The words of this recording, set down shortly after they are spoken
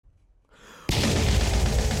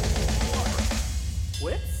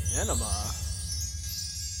Cinema.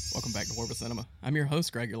 Welcome back to War with Cinema. I'm your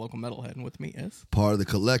host, Greg, your local metalhead, and with me is... Part of the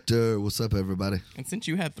Collector. What's up, everybody? And since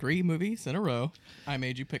you had 3 movies in a row, I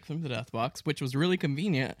made you pick from the Death Box, which was really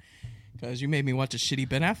convenient because you made me watch a shitty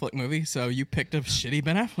Ben Affleck movie, so you picked a shitty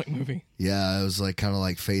Ben Affleck movie. Yeah, it was like kind of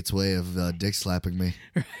like Fate's way of dick slapping me.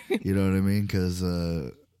 You know what I mean? Because,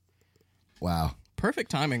 wow.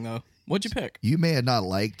 Perfect timing, though. What'd you pick? You may have not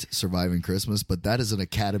liked Surviving Christmas, but that is an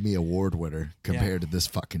Academy Award winner compared to this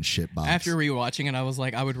fucking shit box. After rewatching it, I was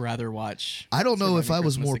like, I would rather watch I don't know if I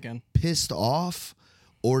was Christmas more again. pissed off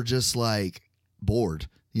or just like bored.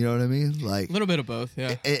 You know what I mean? Like A little bit of both,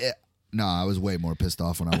 yeah. No, I was way more pissed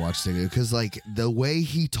off when I watched it because like the way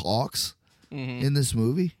he talks in this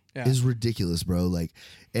movie is ridiculous, bro. Like,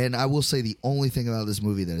 and I will say the only thing about this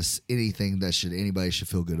movie that is anything that anybody should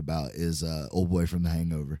feel good about is old boy from The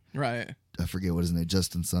Hangover. Right. I forget what his name,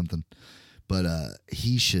 Justin something, but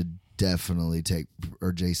he should definitely take,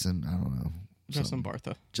 or Jason, I don't know, Justin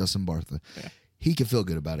Bartha. Justin Bartha. Yeah. He could feel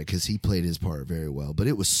good about it because he played his part very well. But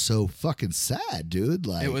it was so fucking sad, dude.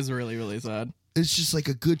 Like It was really, really sad. it's just like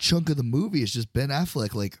a good chunk of the movie. It's just Ben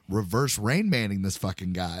Affleck like reverse Rain Manning this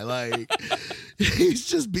fucking guy. Like he's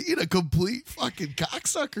just being a complete fucking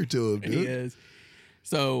cocksucker to him, dude. He is.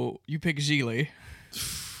 So you pick Gigli.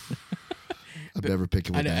 I'm never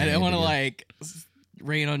picking with that. I don't want to hand like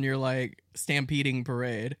rain on your like stampeding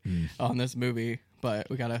parade Mm. on this movie, but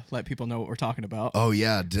we gotta let people know what we're talking about. Oh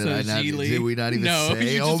yeah, did we not even No,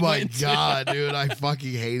 say? you Oh just my went. god, dude, I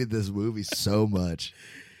fucking hated this movie so much.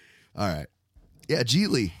 All right, yeah,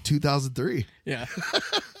 Geely, 2003. Yeah,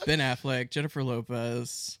 Ben Affleck, Jennifer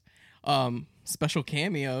Lopez, special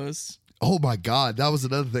cameos. Oh my god, that was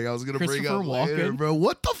another thing I was gonna bring up Christopher later, Walken. bro.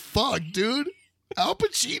 What the fuck, dude? Al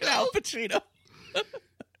Pacino. Al Pacino.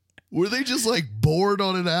 Were they just like bored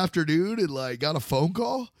on an afternoon and like got a phone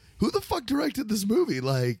call? Who the fuck directed this movie?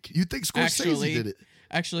 Like, you think Scorsese did it?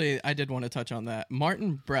 Actually, I did want to touch on that.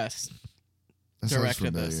 Martin Brest That sounds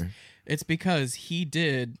directed this. familiar. It's because he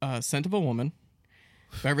did Scent of a Woman,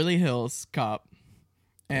 Beverly Hills Cop,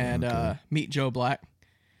 and Meet Joe Black.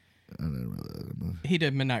 I didn't really like that movie. He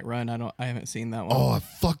did Midnight Run. I haven't seen that one. Oh, I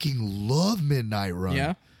fucking love Midnight Run.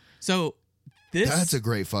 Yeah. So this That's a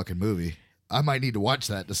great fucking movie. I might need to watch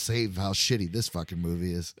that to save how shitty this fucking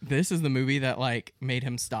movie is. this is the movie that like made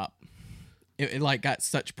him stop. It like got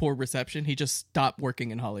such poor reception. He just stopped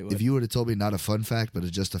working in Hollywood. If you would have told me not a fun fact, but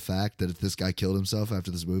it's just a fact that if this guy killed himself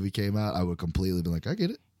after this movie came out, I would completely be like, I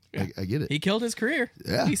get it. Yeah. I get it. He killed his career.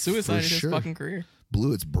 Yeah, He suicided for his sure. fucking career.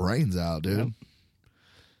 Blew its brains out, dude. Yep.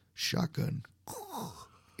 Shotgun.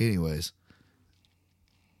 Anyways,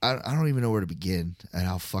 I don't even know where to begin and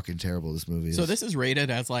how fucking terrible this movie is. So this is rated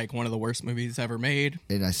as like one of the worst movies ever made,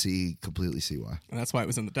 and I completely see why. and that's why it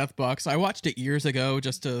was in the Death Box. I watched it years ago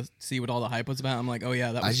just to see what all the hype was about. I'm like, oh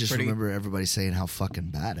yeah, that was I just pretty. remember everybody saying how fucking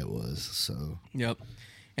bad it was. So Yep.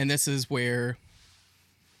 And this is where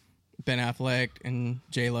Ben Affleck and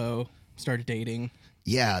J-Lo started dating.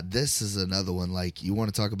 yeah, this is another one. Like, you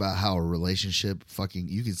want to talk about how a relationship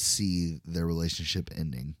you can see their relationship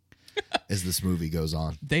ending as this movie goes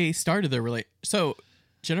on. They started their So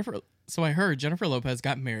I heard Jennifer Lopez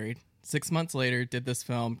got married. 6 months later, did this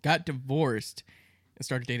film, got divorced, and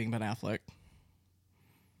started dating Ben Affleck.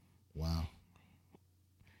 Wow.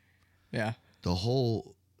 Yeah. The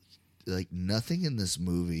whole, like, nothing in this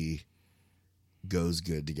movie goes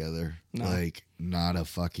good together. No. Like, not a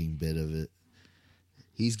fucking bit of it.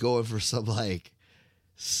 He's going for some, like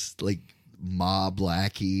mob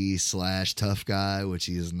lackey / tough guy, which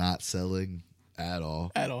he is not selling at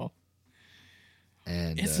all. At all.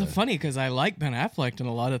 And It's so funny because I like Ben Affleck in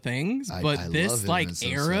a lot of things, but I love this him like in some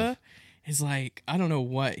era is like, I don't know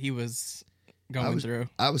what he was going through.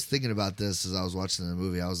 I was thinking about this as I was watching the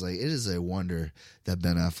movie. I was like, it is a wonder that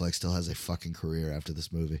Ben Affleck still has a fucking career after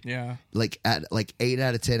this movie. Yeah. Like 8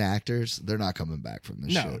 out of 10 actors, they're not coming back from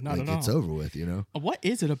this No, shit. not like, at it's all. over with, you know? What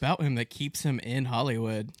is it about him that keeps him in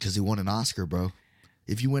Hollywood? Because he won an Oscar, bro.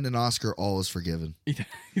 If you win an Oscar, all is forgiven.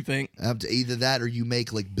 You think? Either that or you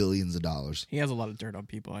make like billions of dollars. He has a lot of dirt on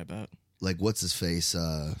people, I bet. Like, what's his face?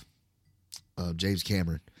 James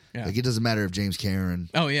Cameron. Yeah. Like, it doesn't matter if James Cameron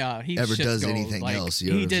Oh yeah, he ever shits does gold. anything Like, else. You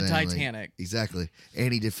know he what I'm did saying? Like, Titanic, exactly.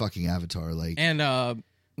 And he did fucking Avatar. Like, and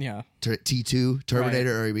yeah, T2,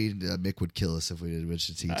 Terminator, or I mean, Mick would kill us if we didn't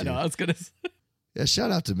mention T2. I know. I was gonna. Yeah,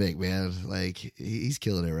 shout out to Mick, man. Like, he's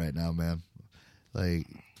killing it right now, man. Like,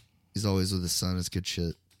 he's always with his son. It's good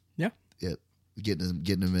shit. Yeah. Yep. Getting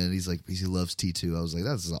him in. He's like, he loves T2. I was like,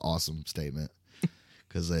 that's an awesome statement.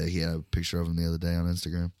 Because he had a picture of him the other day on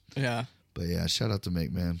Instagram. Yeah. But yeah, shout out to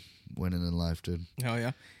Mick, man. Winning in life, dude. Hell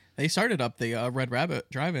yeah. They started up the Red Rabbit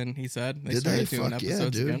Drive-In, he said. They Did started they? doing Fuck yeah,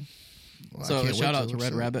 episodes dude. again. Well, I So can't shout wait out to watch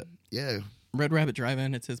Red that. Rabbit. Yeah. Red Rabbit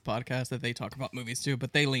Drive-In, it's his podcast that they talk about movies too,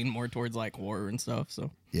 but they lean more towards like horror and stuff.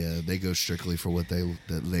 So Yeah, they go strictly for what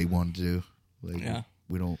they want to do. Like, Yeah.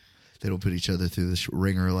 they don't put each other through the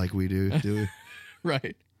ringer like we do we?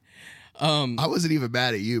 right. I wasn't even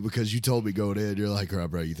mad at you because you told me going in, you're like, oh,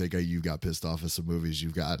 bro, you think you got pissed off at some movies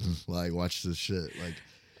you've gotten? Like, watch this shit. Like,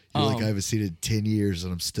 you're like, I haven't seen it in 10 years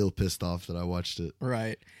and I'm still pissed off that I watched it.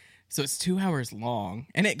 Right. So it's 2 hours long,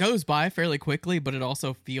 and it goes by fairly quickly, but it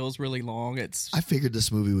also feels really long. I figured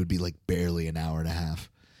this movie would be like barely an hour and a half.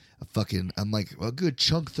 I'm like, a good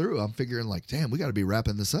chunk through. I'm figuring like, damn, we got to be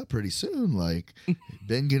wrapping this up pretty soon. Like,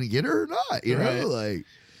 Ben gonna get her or not? You Right. know, like,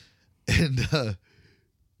 and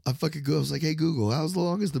I was like, hey Google, how's the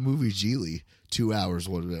longest the movie Geely? 2 hours,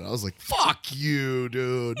 1 minute. I was like, fuck you,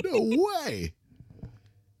 dude. No way.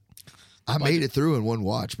 I made it through in one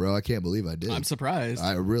watch, bro. I can't believe I did. I'm surprised.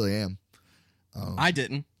 I really am. I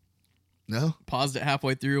didn't. No? Paused it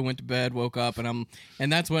halfway through, went to bed, woke up, and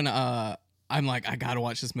that's when I'm like, I gotta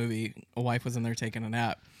watch this movie. A wife was in there taking a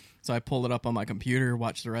nap. So I pulled it up on my computer,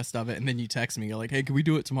 watched the rest of it, and then you text me. You're like, hey, can we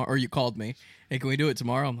do it tomorrow? Or you called me. Hey, can we do it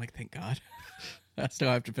tomorrow? I'm like, thank God. I still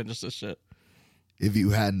have to finish this shit. If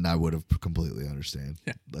you hadn't, I would have completely understand.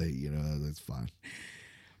 Yeah. Like, you know, that's fine.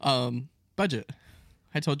 Budget.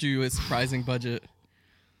 I told you a surprising budget.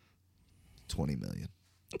 20 million.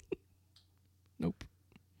 Nope.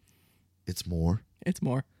 It's more. It's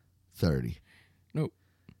more. 30. Nope.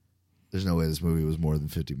 There's no way this movie was more than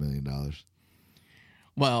 $50 million.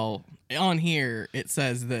 Well, on here it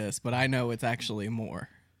says this, but I know it's actually more.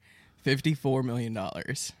 $54 million.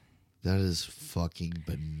 That is fucking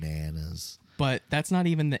bananas. But that's not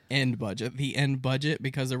even the end budget. The end budget,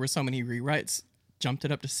 because there were so many rewrites, jumped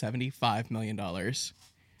it up to $75 million.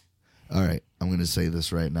 All right. I'm going to say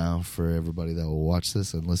this right now for everybody that will watch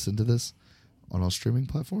this and listen to this on all streaming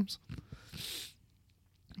platforms.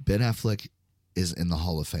 Ben Affleck is in the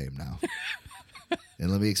Hall of Fame now.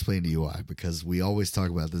 And let me explain to you why. Because we always talk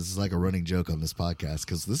about this. It's like a running joke on this podcast.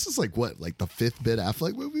 Because this is like what? Like the 5th Ben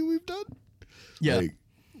Affleck movie we've done? Yeah. Like,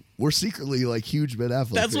 we're secretly like huge Ben Affleck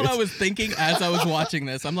That's what fans. I was thinking as I was watching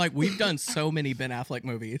this. I'm like, we've done so many Ben Affleck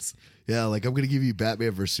movies. Yeah, like I'm going to give you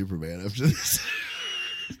Batman vs. Superman after this.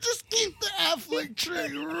 Just keep the Affleck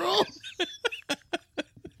train rolling.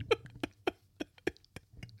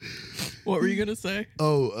 What were you going to say?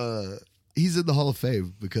 Oh, he's in the Hall of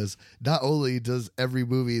Fame because not only does every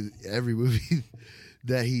movie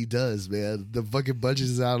that he does, man, the fucking budget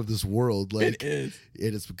is out of this world. Like, It is.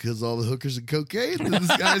 and it's because all the hookers and cocaine that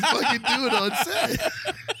this guy's fucking doing on set.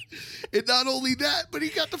 And not only that, but he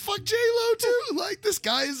got to fuck J-Lo too. Like, this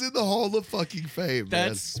guy is in the Hall of fucking Fame,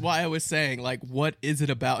 That's why I was saying, like, what is it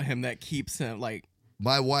about him that keeps him, like...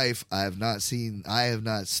 My wife, I have not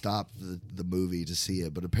stopped the movie to see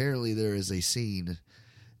it, but apparently there is a scene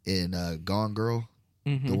in Gone Girl,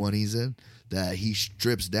 the one he's in, that he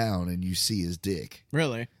strips down and you see his dick.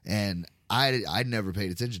 Really? And I never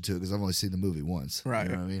paid attention to it because I've only seen the movie once. Right.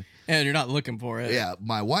 You know what I mean? And you're not looking for it. Yeah.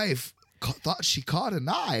 My wife thought she caught an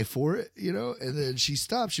eye for it, you know, and then she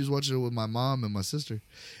stopped. She was watching it with my mom and my sister,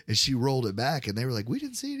 and she rolled it back, and they were like, "We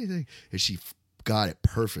didn't see anything," and she got it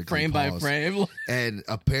perfectly Frame by paused. frame. And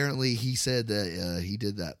apparently he said that he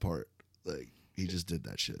did that part. Like, he just did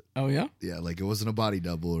that shit. Oh, yeah? Yeah, like it wasn't a body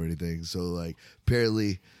double or anything. So, like,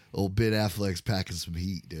 apparently old Ben Affleck's packing some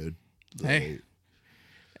heat, dude. Hey. Like,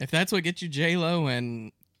 If that's what gets you J-Lo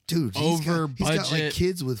and... dude, Over he's got like budget.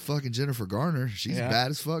 kids with fucking Jennifer Garner. She's Yeah. bad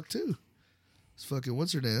as fuck too. It's fucking,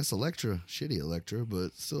 what's her name? That's Elektra. Shitty Elektra,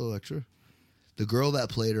 but still Elektra. The girl that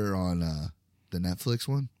played her on the Netflix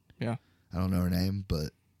one. Yeah. I don't know her name,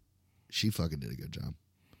 but she fucking did a good job.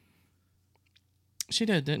 She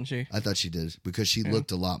did, didn't she? I thought she did because she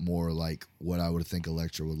looked a lot more like what I would think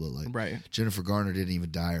Elektra would look like. Right. Jennifer Garner didn't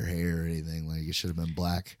even dye her hair or anything. Like, it should have been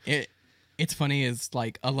black. It's funny is,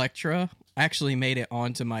 like, Elektra actually made it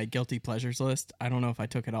onto my guilty pleasures list. I don't know if I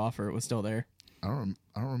took it off or it was still there. I don't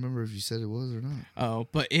remember if you said it was or not. Oh,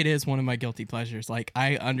 but it is one of my guilty pleasures. Like,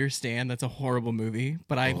 I understand that's a horrible movie,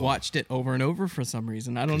 but I watched it over and over for some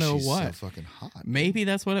reason. I don't know She's what. so fucking hot. Maybe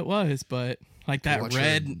that's what it was, but like Watch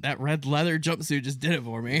that red leather jumpsuit just did it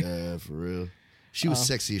for me. Yeah, for real. She was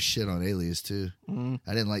sexy as shit on Alias too.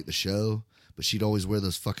 I didn't like the show, but she'd always wear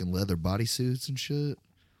those fucking leather bodysuits and shit.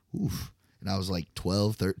 Oof. And I was like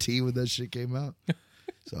 12, 13 when that shit came out.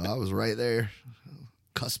 So I was right there.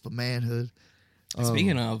 Cusp of manhood.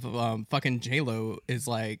 Speaking of, fucking J-Lo is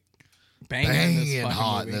like banging in this Banging fucking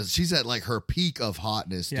hotness. movie. She's at like her peak of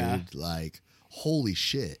hotness, Yeah. dude. Like, holy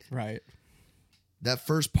shit. Right. that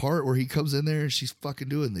first part where he comes in there and she's fucking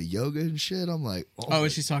doing the yoga and shit. I'm like, oh,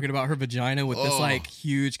 and she's talking about her vagina with this like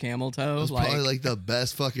huge camel toe. It was probably like the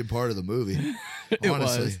best fucking part of the movie.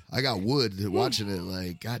 Honestly, was. I got wood watching it.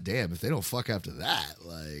 Like, goddamn, if they don't fuck after that,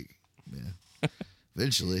 like, yeah.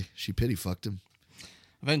 Eventually, she pity fucked him.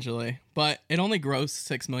 Eventually, but it only grossed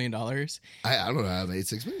 $6 million. I don't know how it made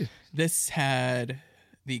 $6 million. This had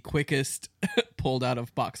the quickest pulled out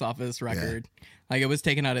of box office record. Yeah. Like, it was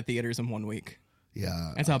taken out of theaters in 1 week.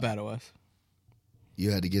 Yeah, that's how bad it was.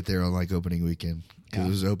 You had to get there on like opening weekend because it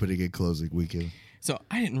was opening and closing weekend. So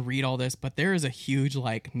I didn't read all this, but there is a huge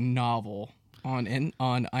like novel on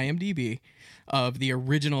IMDb of the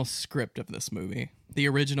original script of this movie. The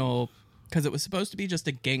original. Because it was supposed to be just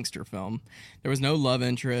a gangster film. There was no love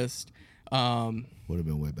interest. Would have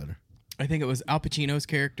been way better. I think it was Al Pacino's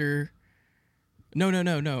character. No.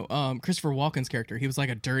 Christopher Walken's character. He was like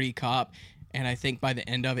a dirty cop. And I think by the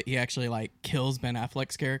end of it, he actually like kills Ben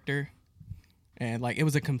Affleck's character. And like it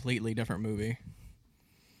was a completely different movie.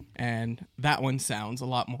 And that one sounds a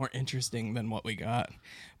lot more interesting than what we got.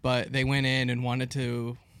 But they went in and wanted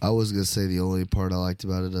to... I was going to say the only part I liked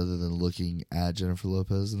about it other than looking at Jennifer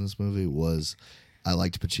Lopez in this movie was I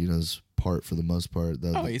liked Pacino's part for the most part.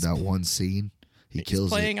 That one scene, he kills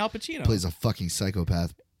playing it. Al Pacino. Plays a fucking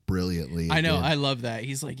psychopath brilliantly. I know. I love that.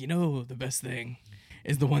 He's like, the best thing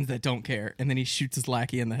is the ones that don't care. And then he shoots his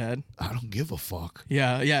lackey in the head. I don't give a fuck.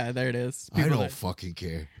 Yeah, there it is. People I don't fucking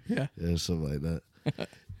care. Yeah, something like that.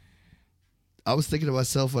 I was thinking to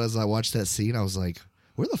myself as I watched that scene, I was like,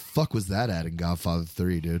 where the fuck was that at in Godfather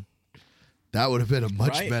 3, dude? That would have been a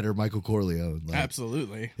much better Michael Corleone. Like,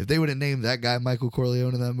 absolutely. If they would have named that guy Michael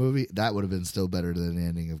Corleone in that movie, that would have been still better than the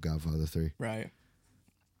ending of Godfather 3. Right.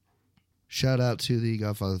 Shout out to the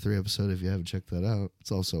Godfather 3 episode if you haven't checked that out.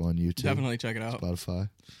 It's also on YouTube. Definitely check it out. Spotify.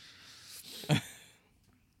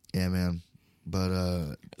 Yeah, man.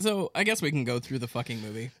 But so I guess we can go through the fucking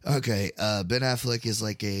movie. Okay. Ben Affleck is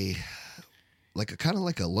like a kind of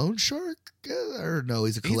like a loan shark, or no?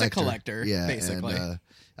 He's a collector. He's a collector, yeah, basically. And,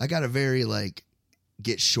 I got a very like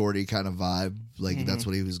Get Shorty kind of vibe. Like that's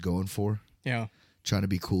what he was going for. Yeah, trying to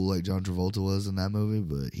be cool like John Travolta was in that movie,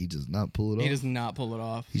 but he does not pull it off. He does not pull it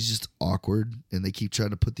off. He's just awkward, and they keep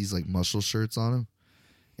trying to put these like muscle shirts on him.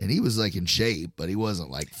 And he was like in shape, but he wasn't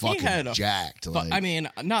like fucking jacked. I mean,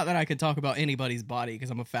 not that I could talk about anybody's body because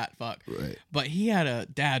I'm a fat fuck. Right. But he had a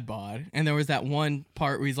dad bod. And there was that one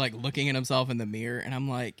part where he's like looking at himself in the mirror. And I'm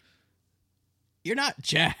like, you're not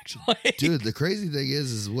jacked. Like, dude, the crazy thing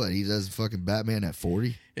is what? He does fucking Batman at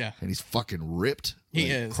 40? Yeah. And he's fucking ripped. He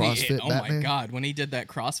is. CrossFit oh Batman. my God. When he did that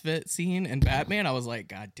CrossFit scene in Batman, I was like,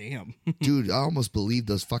 God damn. Dude, I almost believed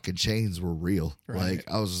those fucking chains were real. Right. Like,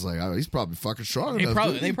 I was just like, oh, he's probably fucking strong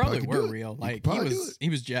enough. They probably were real. Like, he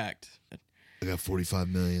was jacked. I got 45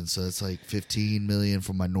 million, so it's like 15 million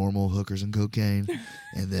for my normal hookers and cocaine.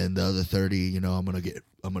 And then the other 30, I'm going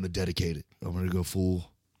to dedicate it. I'm going to go full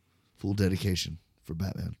dedication for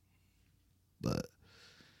Batman. But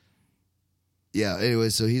yeah, anyway,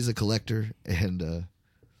 so he's a collector, and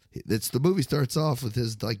the movie starts off with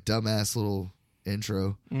his like dumbass little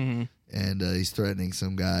intro, and he's threatening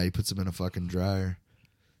some guy. He puts him in a fucking dryer,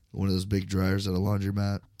 one of those big dryers at a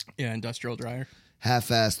laundromat. Yeah, industrial dryer.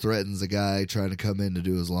 Half-ass threatens a guy trying to come in to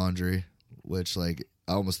do his laundry, which like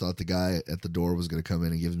I almost thought the guy at the door was going to come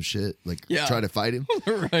in and give him shit, like try to fight him.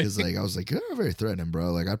 Right. Because like I was like, you're very threatening,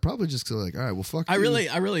 bro. Like I'd probably just go like, all right, well, fuck. I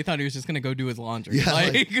really thought he was just going to go do his laundry. Yeah,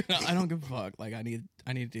 like I don't give a fuck. Like I need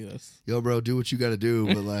to do this. Yo, bro, do what you got to do,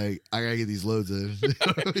 but like I gotta get these loads in.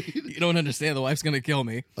 You don't understand. The wife's going to kill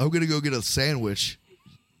me. I'm gonna go get a sandwich.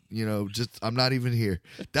 Just I'm not even here.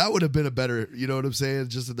 That would have been a better. You know what I'm saying?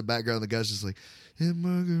 Just in the background, the guy's just like, in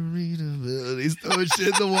Margaritaville. He's throwing shit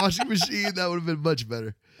in the washing machine. That would have been much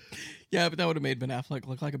better. Yeah, but that would have made Ben Affleck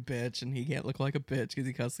look like a bitch, and he can't look like a bitch because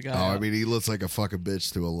he cussed the guy out. I mean, he looks like a fucking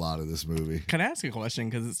bitch through a lot of this movie. Can I ask you a question?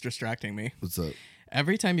 Because it's distracting me. What's up?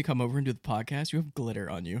 Every time you come over and do the podcast, you have glitter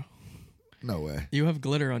on you. No way. You have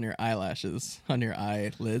glitter on your eyelashes, on your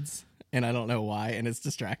eyelids, and I don't know why, and it's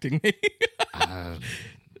distracting me.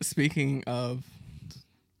 Speaking of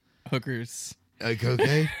hookers.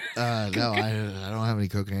 Cocaine? No, I don't have any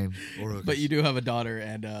cocaine or hookers. But you do have a daughter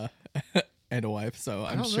and a wife, so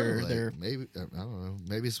I'm sure they're... Maybe, I don't know.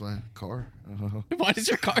 Maybe it's my car. I don't know. Why does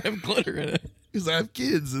your car have glitter in it? Because I have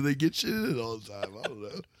kids and they get shit in it all the time. I don't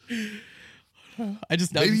know. I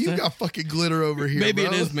just maybe you got fucking glitter over here, Maybe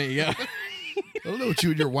bro. it is me, yeah. I don't know what you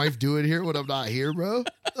and your wife doing here when I'm not here, bro.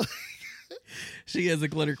 She is a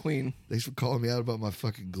glitter queen. Thanks for calling me out about my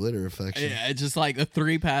fucking glitter affection. Yeah, it's just like the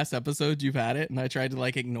 3 past episodes you've had it, and I tried to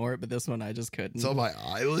like ignore it, but this one I just couldn't. It's on my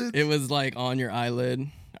eyelid? It was like on your eyelid.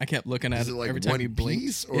 I kept looking at Is it like every time one you blinked.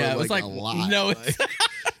 piece or yeah, it like was like a lot? No, Like- it's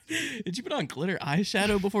did you put on glitter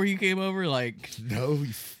eyeshadow before you came over? Like, No,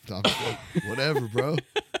 whatever, bro.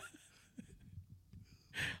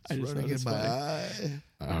 I It's just running thought in it's my funny. eye.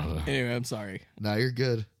 I don't know. Anyway, I'm sorry. No, you're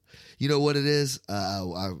good. You know what it is?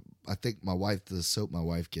 I think the soap my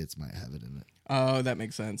wife gets might have it in it. Oh, that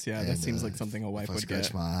makes sense. Yeah, that And, seems like something a wife if I would scratch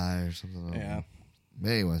get. my eye or something. I don't Yeah.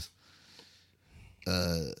 know.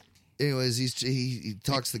 Anyways, he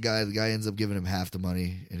talks to the guy. The guy ends up giving him half the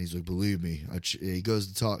money, and he's like, "Believe me." He goes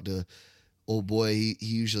to talk to old boy. He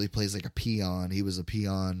usually plays like a peon. He was a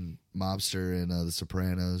peon mobster in The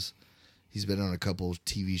Sopranos. He's been on a couple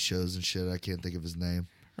TV shows and shit. I can't think of his name,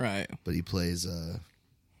 Right. but he plays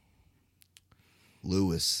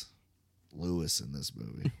Lewis in this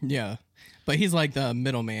movie. Yeah. But he's like the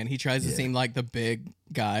middleman. He tries to Yeah. seem like the big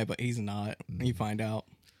guy, but he's not. You find out.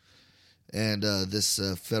 And this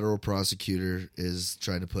federal prosecutor is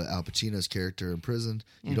trying to put Al Pacino's character in prison.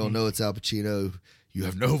 You don't know it's Al Pacino. You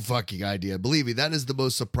have no fucking idea. Believe me, that is the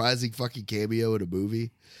most surprising fucking cameo in a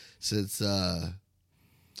movie since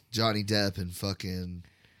Johnny Depp and fucking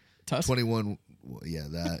Tusk? 21. Yeah,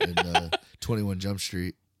 that and 21 Jump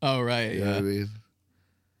Street. Oh, right. You know Yeah. what I mean?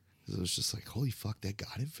 'Cause it was just like, holy fuck, they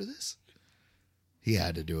got him for this? He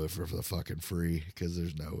had to do it for the fucking free because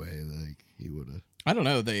there's no way like he would have. I don't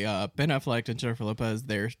know. They Ben Affleck and Jennifer Lopez,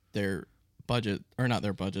 their budget, or not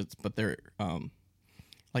their budgets, but they're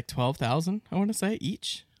like 12,000, I want to say,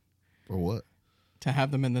 each Or what? to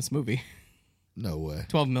have them in this movie. No way.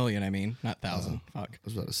 12 million, I mean, not thousand. Fuck. I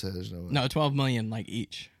was about to say there's no way. No, 12 million like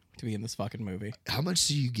each to be in this fucking movie. How much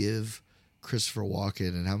do you give Christopher Walken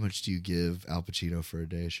and how much do you give Al Pacino for a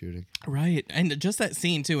day of shooting? Right. And just that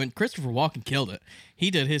scene too, and Christopher Walken killed it. He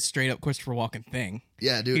did his straight up Christopher Walken thing.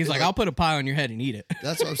 Yeah, dude. He's like, I'll put a pie on your head and eat it.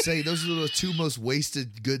 That's what I'm saying. Those are the two most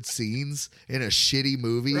wasted good scenes in a shitty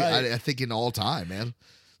movie, Right. I think, in all time, man.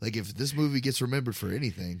 Like, if this movie gets remembered for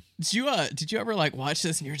anything. Did you ever like watch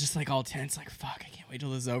this and you're just like all tense, like, fuck, I can't wait till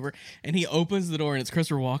this is over. And he opens the door and it's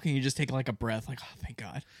Christopher Walken, and you just take like a breath, like, oh thank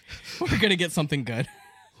God. We're gonna get something good.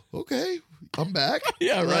 Okay, I'm back.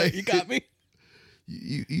 Yeah, right. Like, You got me.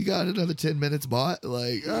 You got another 10 minutes, bot.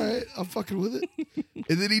 Like, all right, I'm fucking with it.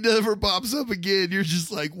 And then he never pops up again. You're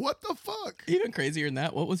just like, what the fuck? Even crazier than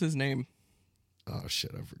that, what was his name? Oh,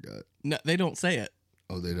 shit, I forgot. No, they don't say it.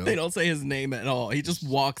 Oh, they don't? They don't say his name at all. He just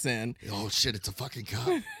walks in. Oh, shit, it's a fucking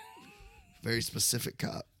cop. Very specific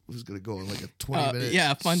cop who's going to go on like a 20-minute.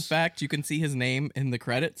 Yeah, fun fact, you can see his name in the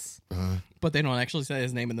credits, Uh, but they don't actually say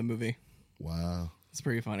his name in the movie. wow. It's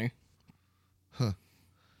pretty funny. And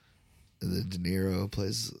then De Niro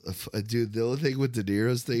plays dude. The only thing with De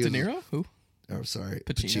Niro's thing De is, Niro? Who? oh, sorry,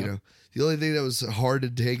 Pacino. Pacino. The only thing that was hard to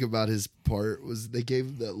take about his part was they gave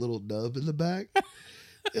him that little nub in the back,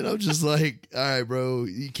 and I'm just like, all right, bro,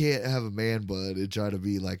 you can't have a man bun and try to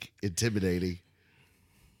be like intimidating.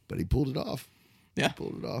 But he pulled it off. Yeah, He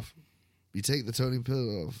pulled it off. You take the Tony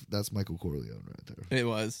pill off, that's Michael Corleone right there. it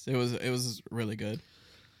was. It was really good.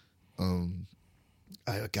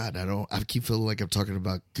 I keep feeling like I'm talking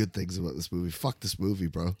about good things about this movie. Fuck this movie,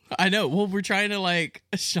 bro. I know. Well, we're trying to like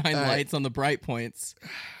shine right. lights on the bright points.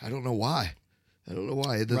 I don't know why.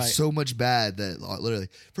 There's Right. so much bad that literally.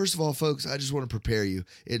 First of all, folks, I just want to prepare you.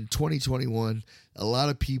 In 2021, a lot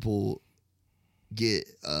of people get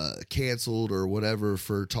canceled or whatever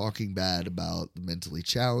for talking bad about the mentally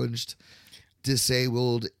challenged,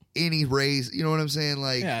 disabled, any race. You know what I'm saying?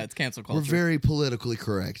 Like, Yeah, it's cancel culture. we're very politically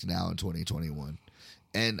correct now in 2021.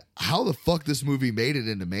 And how the fuck this movie made it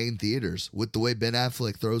into main theaters with the way Ben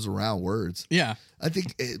Affleck throws around words. Yeah, I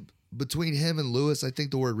think between him and Lewis, I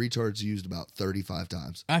think the word retard's used about 35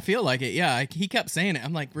 times. I feel like it. Yeah, he kept saying it.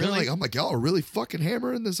 I'm like, They're really? I'm like, y'all are really fucking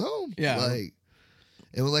hammering this home. Yeah. Like,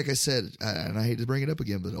 and like I said, and I hate to bring it up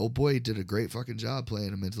again, but old boy did a great fucking job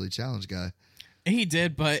playing a mentally challenged guy. He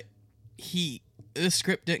did, but the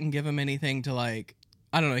script didn't give him anything to like.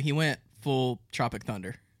 I don't know. He went full Tropic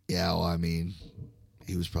Thunder. Yeah, well, I mean,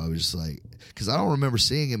 he was probably just like, because I don't remember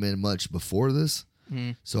seeing him in much before this.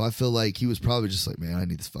 So I feel like he was probably just like, man, I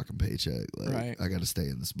need this fucking paycheck. Like, Right. I got to stay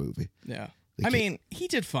in this movie. Yeah. They I can't- mean, he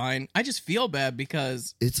did fine. I just feel bad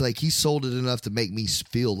because It's like he sold it enough to make me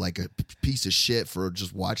feel like a piece of shit for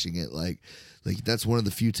just watching it. Like that's one of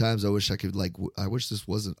the few times I wish I could I wish this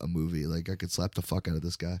wasn't a movie. Like I could slap the fuck out of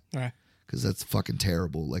this guy Right. because that's fucking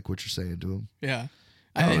terrible. Like what you're saying to him. Yeah.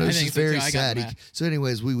 I don't know, it's think just so, very too. I got sad. mad. So,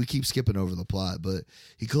 anyways, we keep skipping over the plot, but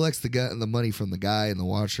he collects the money from the guy and the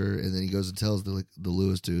watcher, and then he goes and tells the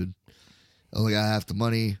Lewis dude, Oh, I got half the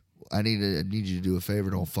money. I need you to do a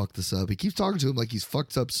favor. Don't fuck this up. He keeps talking to him like he's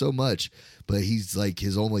fucked up so much, but he's like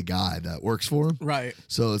his only guy that works for him. Right.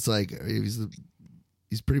 So it's like he's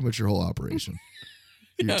pretty much your whole operation.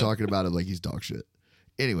 You're talking about him like he's dog shit.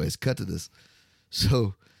 Anyways, cut to this.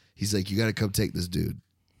 So he's like, you got to come take this dude.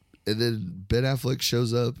 And then Ben Affleck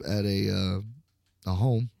shows up at a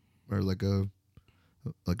home or like a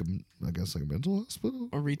I guess like a mental hospital,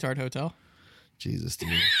 A retard hotel. Jesus, dude.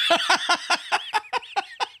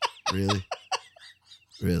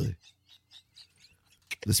 Really?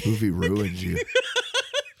 This movie ruined you.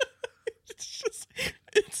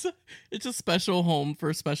 It's a special home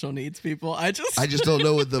for special needs people. I just don't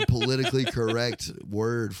know what the politically correct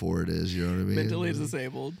word for it is. You know what I mean? Mentally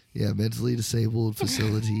disabled. Yeah, mentally disabled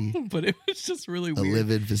facility. But it was just really weird. A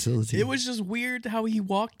live-in facility. It was just weird how he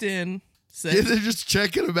walked in. Yeah, they're just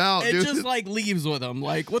checking him out, it dude. just like leaves with him.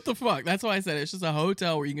 Like, what the fuck? That's why I said it's just a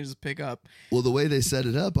hotel where you can just pick up. Well, the way they set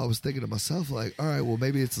it up, I was thinking to myself, like, all right, well,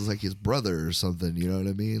 maybe it's like his brother or something. You know what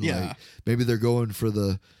I mean? Yeah. Like, maybe they're going for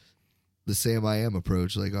the Sam I Am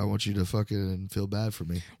approach. Like, I want you to fucking feel bad for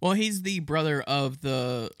me. Well, he's the brother of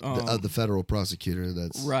the federal prosecutor.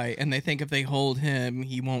 That's right, and they think if they hold him,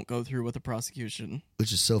 he won't go through with the prosecution.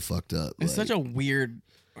 Which is so fucked up. It's such a weird.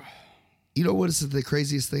 You know what is the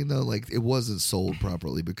craziest thing though? Like, it wasn't sold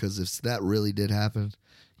properly, because if that really did happen,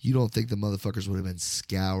 you don't think the motherfuckers would have been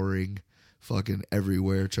scouring fucking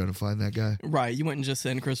everywhere trying to find that guy? Right. You wouldn't just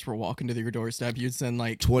send Christopher Walken to your doorstep. You'd send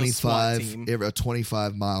like 25 a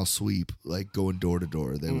 25-mile sweep, like going door to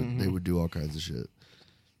door. They would do all kinds of shit.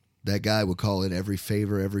 That guy would call in every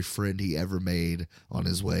favor, every friend he ever made on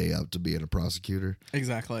his way up to being a prosecutor.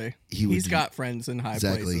 Exactly. He's got friends in high places.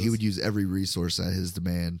 Exactly. He would use every resource at his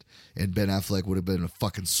demand, and Ben Affleck would have been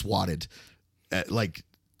fucking swatted at like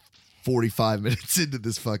 45 minutes into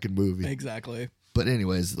this fucking movie. Exactly. But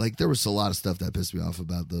anyways, like, there was a lot of stuff that pissed me off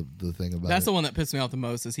about the thing about That's the one that pissed me off the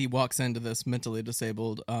most, is he walks into this mentally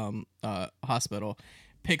disabled hospital,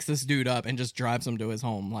 picks this dude up, and just drives him to his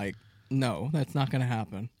home. Like, no, that's not going to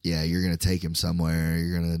happen. Yeah, you're going to take him somewhere.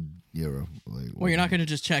 You're going to, well, you're not going to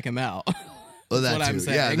just check him out. Well, that's what I'm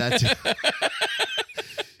saying. Yeah, that too.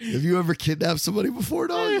 Have you ever kidnapped somebody before,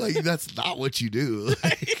 dog? Like, that's not what you do.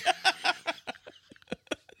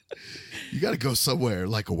 You got to go somewhere,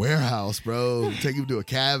 like a warehouse, bro. Take him to a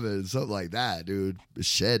cabin, something like that, dude. A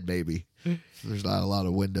shed, maybe. There's not a lot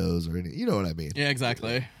of windows or anything. You know what I mean? Yeah,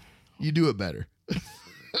 exactly. You do it better.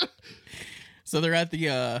 So they're at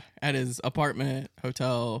the at his apartment,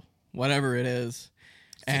 hotel, whatever it is.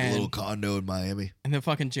 It's like a little condo in Miami. And then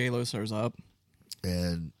fucking J-Lo shows up.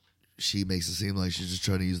 And she makes it seem like she's just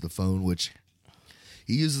trying to use the phone, which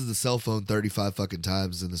he uses the cell phone 35 fucking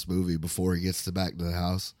times in this movie before he gets back to the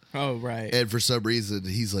house. Oh, right. And for some reason,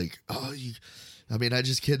 he's like, I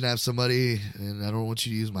just kidnapped somebody, and I don't want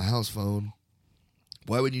you to use my house phone.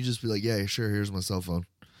 Why wouldn't you just be like, yeah, sure, here's my cell phone.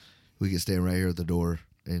 We can stand right here at the door,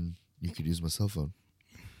 and you could use my cell phone.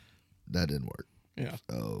 That didn't work. Yeah.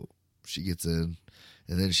 So she gets in,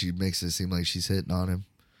 and then she makes it seem like she's hitting on him.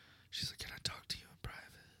 She's like, can I talk to you in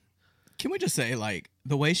private? Can we just say, like,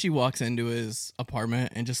 the way she walks into his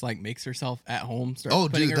apartment and just, like, makes herself at home, starts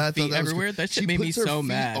putting her feet everywhere, that shit made me so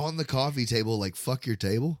mad. On the coffee table, like, fuck your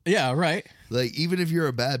table. Yeah, right. Like, even if you're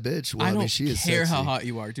a bad bitch, well, I don't she is care sexy. how hot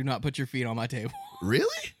you are. Do not put your feet on my table.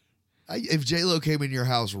 Really? If J-Lo came in your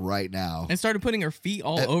house right now and started putting her feet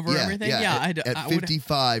all over everything, at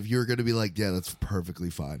 55, you're going to be like, yeah, that's perfectly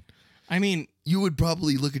fine. I mean, you would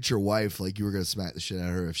probably look at your wife like you were going to smack the shit out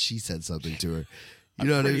of her if she said something to her. You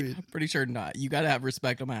know what I mean? I'm pretty sure not. You got to have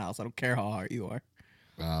respect on my house. I don't care how hard you are.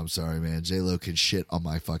 I'm sorry, man. J-Lo can shit on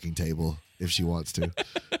my fucking table if she wants to.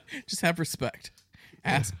 Just have respect.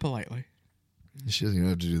 Ask politely. She doesn't even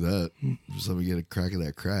have to do that. Just let me get a crack of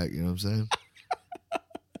that crack. You know what I'm saying?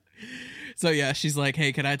 So, yeah, she's like,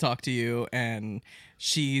 hey, can I talk to you? And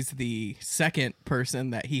she's the second person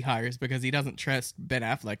that he hires because he doesn't trust Ben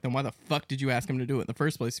Affleck. Then why the fuck did you ask him to do it in the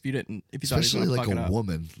first place if you didn't? If you Especially thought he was like fuck it a up?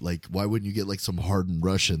 woman. Like, why wouldn't you get like some hardened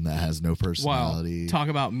Russian that has no personality? Wow, talk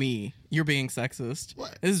about me. You're being sexist.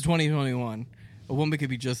 What? This is 2021. A woman could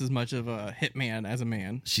be just as much of a hitman as a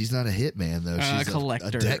man. She's not a hitman, though. She's A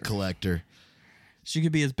collector. a debt collector. She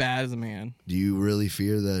could be as bad as a man. Do you really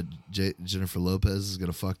fear that Jennifer Lopez is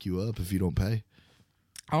going to fuck you up if you don't pay?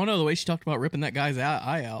 I don't know, the way she talked about ripping that guy's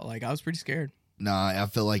eye out. Like, I was pretty scared. Nah, I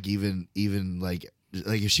feel like even like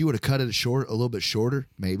if she would have cut it short, a little bit shorter,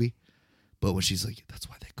 maybe. But when she's like, that's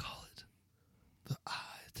why they call it the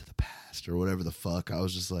eye to the past. Christ or whatever the fuck. I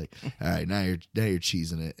was just like, all right, now you're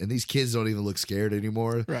cheesing it. And these kids don't even look scared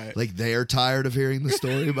anymore. Right. Like they're tired of hearing the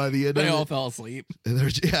story by the end of They it. all fell asleep. And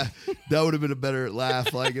that would have been a better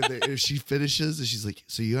laugh. Like if she finishes and she's like,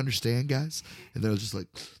 so you understand, guys? And they're just like,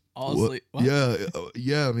 All what? asleep. What?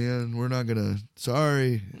 Yeah, man. We're not gonna.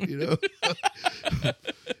 Sorry, you know.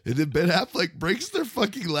 And then Ben Affleck breaks their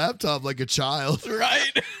fucking laptop like a child.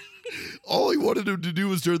 Right. All he wanted him to do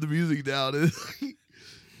was turn the music down. And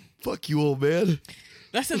fuck you, old man.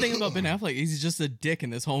 That's the thing about Ben Affleck. He's just a dick in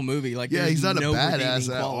this whole movie. Like, Yeah, there's he's not no a badass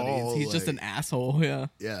redeeming at qualities. all. He's just Like- an asshole. Yeah.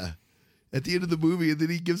 Yeah. At the end of the movie, and then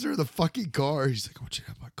he gives her the fucking car. He's like, I want you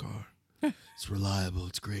to have my car. It's reliable.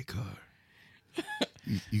 It's a great car.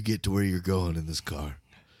 You get to where you're going in this car.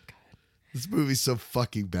 This movie's so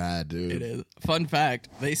fucking bad, dude. It is. Fun fact: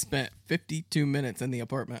 they spent 52 minutes in the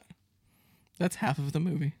apartment. That's half of the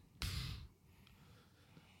movie.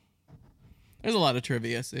 There's a lot of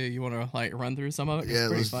trivia. So you want to like run through some of it? It's Yeah,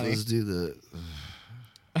 pretty funny. let's do the.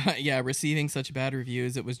 Yeah, receiving such bad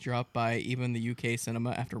reviews, it was dropped by even the UK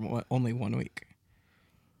cinema after only 1 week.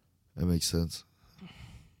 That makes sense.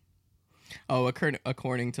 Oh,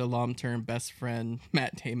 according to long-term best friend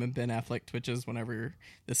Matt Damon, Ben Affleck twitches whenever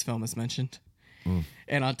this film is mentioned.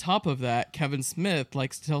 And on top of that, Kevin Smith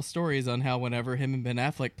likes to tell stories on how whenever him and Ben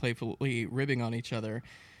Affleck playfully ribbing on each other,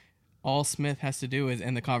 all Smith has to do is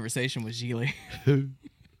end the conversation with Gigli.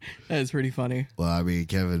 That is pretty funny. Well, I mean,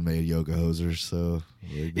 Kevin made Yoga Hosers, so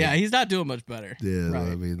Yeah, he's not doing much better. yeah.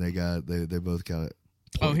 Right. I mean, they both got it.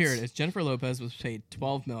 Oh, here it is. Jennifer Lopez was paid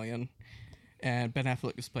 $12 million, and Ben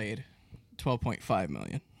Affleck was paid $12.5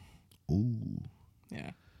 million. Ooh, Yeah.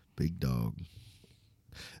 big dog.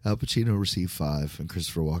 Al Pacino received 5, and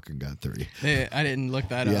Christopher Walken got 3. I didn't look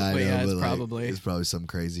that Yeah, up, I but know, yeah, but it's like, probably. it's probably some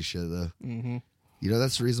crazy shit though. Mm-hmm. You know,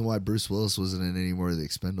 that's the reason why Bruce Willis wasn't in any more of the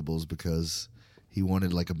Expendables, because he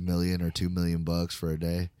wanted like $1 million or $2 million for a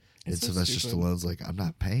day. And It's so Sylvester stupid. Stallone's like, I'm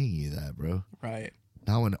not paying you that, bro. Right.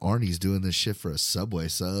 Now when Arnie's doing this shit for a Subway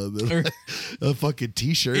sub, a fucking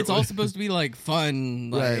T-shirt. It's all supposed to be like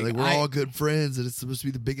fun. right, like we're I- all good friends, and it's supposed to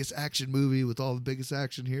be the biggest action movie with all the biggest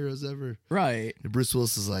action heroes ever. Right. And Bruce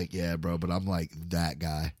Willis is like, yeah, bro, but I'm like that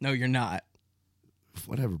guy. No, you're not.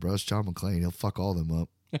 Whatever, bro. It's John McClane. He'll fuck all them up.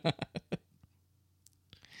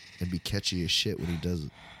 And be catchy as shit when he does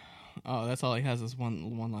it. Oh, that's all he has is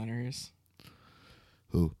one-liners.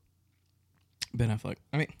 Who? Ben Affleck.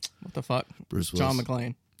 I mean, what the fuck? Bruce Willis. John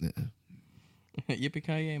McClane. Yeah.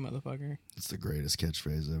 Yippee-ki-yay, motherfucker. It's the greatest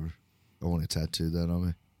catchphrase ever. I want to tattoo that on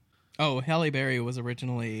me. Oh, Halle Berry was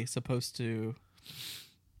originally supposed to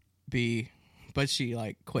be, but she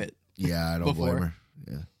like quit. Yeah, I don't blame Before. her.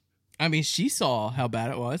 Yeah. I mean, she saw how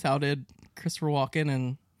bad it was. How did Christopher Walken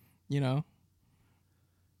and,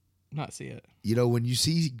 not see it? You know, when you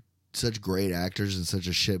see such great actors in such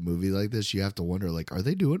a shit movie like this, you have to wonder, like, are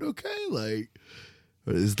they doing okay? Like,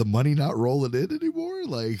 is the money not rolling in anymore?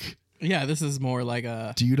 Like, Yeah, this is more like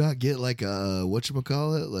a. do you not get like a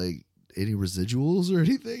whatchamacallit, like any residuals or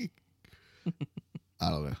anything? I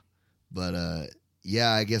don't know. But yeah,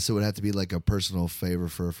 I guess it would have to be like a personal favor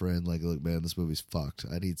for a friend. Like, look, man, this movie's fucked.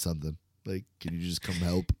 I need something. Like, can you just come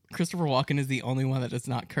help? Christopher Walken is the only one that does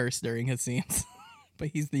not curse during his scenes, but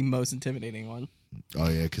he's the most intimidating one. Oh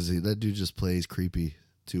yeah, because that dude just plays creepy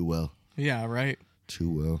too well. Yeah, right. Too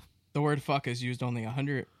well. The word "fuck" is used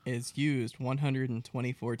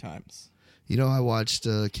 124 times. You know, I watched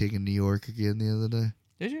King in New York again the other day.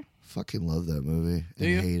 Did you? Fucking love that movie Do and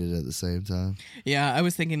you? hate it at the same time. Yeah, I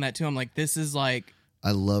was thinking that too. I'm like, this is like,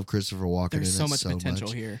 I love Christopher Walken. there's in so it much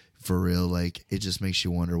potential here. For real, like it just makes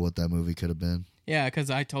you wonder what that movie could have been. Yeah, because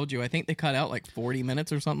I told you, I think they cut out like 40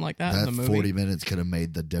 minutes or something like that in That the movie. 40 minutes could have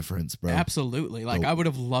made the difference, bro. Absolutely. Like, Oh. I would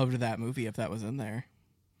have loved that movie if that was in there.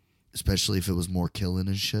 Especially if it was more killing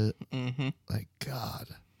and shit. Mm-hmm. Like, God.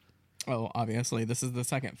 Oh, obviously, this is the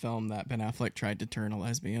second film that Ben Affleck tried to turn a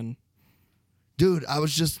lesbian. Dude, I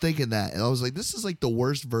was just thinking that. And I was like, this is like the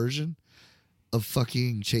worst version of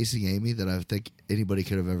fucking Chasing Amy that I think anybody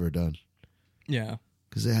could have ever done. Yeah.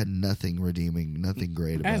 Because it had nothing redeeming, nothing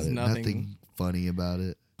great about has it, nothing. nothing funny about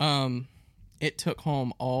it. It took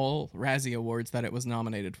home all Razzie Awards that it was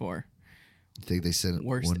nominated for. You think they sent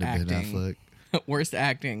Worst one to Ben acting. Affleck? Worst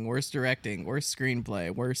acting, worst directing, worst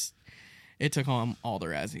screenplay, worst. It took home all the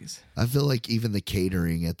Razzies. I feel like even the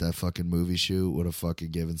catering at that fucking movie shoot would have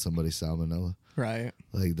fucking given somebody salmonella. Right.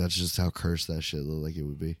 Like, that's just how cursed that shit looked like it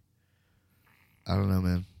would be. I don't know,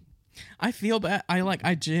 man. I feel bad.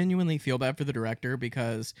 I genuinely feel bad for the director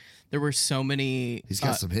because there were so many. He's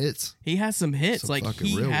got some hits. He has some hits. Some Like, fucking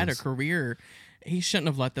he real had ones. a career. He shouldn't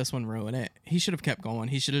have let this one ruin it. He should have kept going.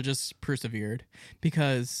 He should have just persevered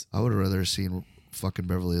because I would have rather seen fucking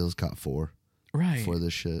Beverly Hills Cop 4 right for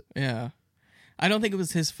this shit. Yeah. I don't think it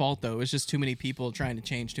was his fault though. It was just too many people trying to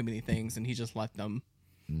change too many things, and he just let them.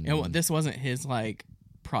 This wasn't his like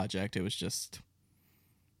project. It was just,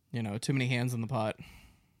 too many hands in the pot.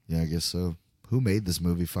 Yeah, I guess so. Who made this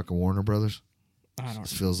movie? Fucking Warner Brothers? I don't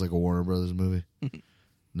This feels like a Warner Brothers movie.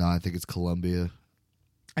 No, I think it's Columbia.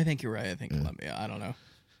 I think you're right. I think Columbia. I don't know.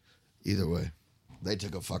 Either way, they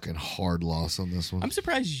took a fucking hard loss on this one. I'm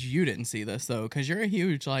surprised you didn't see this though, because you're a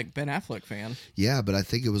huge like Ben Affleck fan. Yeah, but I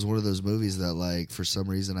think it was one of those movies that, like, for some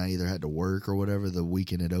reason I either had to work or whatever the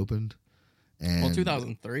weekend it opened. And, Well,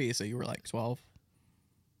 2003, so you were like 12.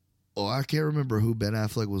 Oh, I can't remember who Ben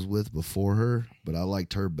Affleck was with before her, but I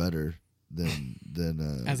liked her better than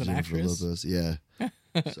As an Jennifer actress? Lopez. Yeah.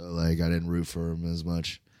 So like I didn't root for him as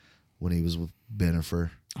much when he was with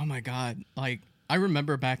Bennifer. Oh my god! Like I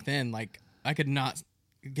remember back then, like I could not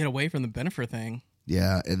get away from the Bennifer thing.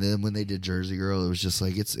 Yeah, and then when they did Jersey Girl, it was just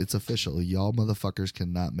like it's official. Y'all motherfuckers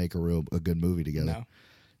cannot make a good movie together. No.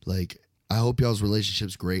 Like, I hope y'all's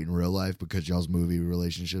relationship's great in real life because y'all's movie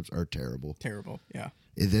relationships are terrible. Terrible. Yeah.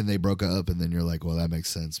 And then they broke up, and then you're like, well, that makes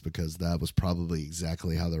sense because that was probably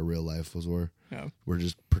exactly how their real life were. Yeah. We're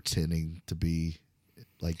just pretending to be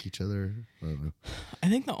like each other. I don't know. I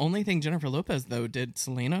think the only thing Jennifer Lopez though did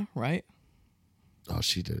Selena, right? Oh,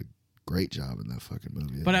 she did a great job in that fucking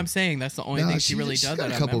movie. But I'm saying that's the only thing she really she's does. got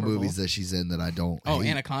that a couple are memorable. movies that she's in that I don't. Oh,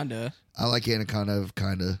 hate. Anaconda. I like Anaconda,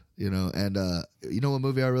 kinda, and you know what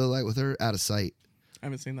movie I really like with her? Out of Sight. I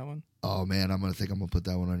haven't seen that one. Oh man, I'm gonna put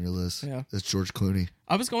that one on your list. Yeah, it's George Clooney.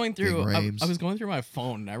 I was going through. I was going through my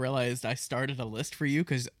phone, and I realized I started a list for you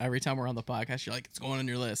because every time we're on the podcast, you're like, "It's going on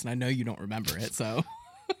your list," and I know you don't remember it. So,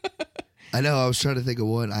 I know. I was trying to think of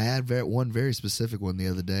one. I had one very specific one the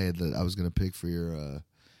other day that I was gonna pick for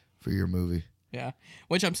your movie. Yeah,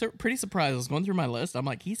 which I'm pretty surprised. I was going through my list. I'm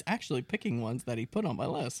like, he's actually picking ones that he put on my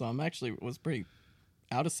list. So I'm actually was pretty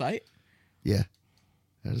out of sight. Yeah,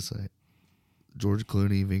 Out of Sight. George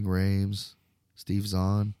Clooney, Ving Rhames, Steve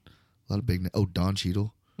Zahn, a lot of big. Don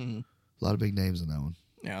Cheadle, a lot of big names in that one.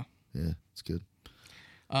 Yeah, it's good.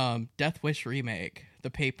 Death Wish remake, The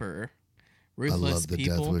Paper, Ruthless I love the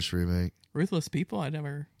People. Death Wish remake. Ruthless People. I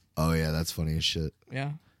never. Oh yeah, that's funny as shit.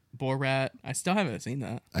 Yeah, Borat. I still haven't seen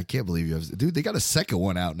that. I can't believe you have. Dude, they got a second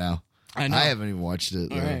one out now. I know. I haven't even watched it.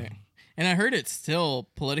 All right. And I heard it's still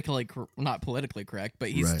not politically correct, but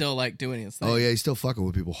he's still like doing his thing. Oh yeah, he's still fucking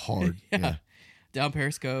with people hard. yeah. Down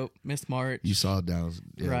Periscope, Miss March. You saw it down.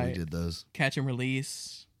 Yeah, Right. we did those. Catch and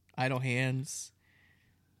Release, Idle Hands,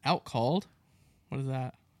 Out Cold. What is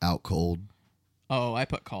that? Out Cold. Oh, I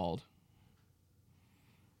put Called.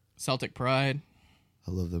 Celtic Pride.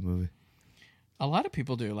 I love that movie. A lot of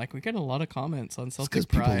people do. Like we get a lot of comments on Celtic Because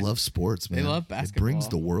Pride. people love sports, man. They love basketball. It brings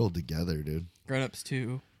the world together, dude. Grown Ups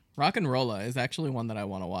 2. Rock and Rolla is actually one that I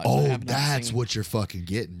want to watch. I Oh, have not that's seen. what you're fucking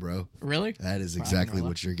getting, bro. Really? That is Rock and exactly Rolla?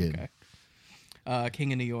 what you're getting. Okay.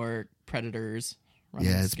 King of New York, Predators. Running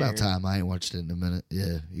Yeah, it's Scared. about time. I ain't watched it in a minute.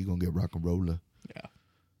 Yeah, you're going to get rock and roller. Yeah.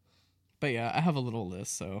 But yeah, I have a little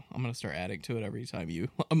list, so I'm going to start adding to it every time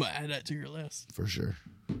I'm going to add that to your list. For sure.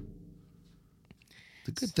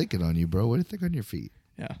 The good thinking on you, bro. What do you think on your feet?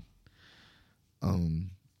 Yeah.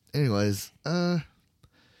 Anyways, after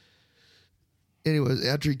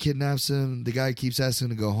he kidnaps him, the guy keeps asking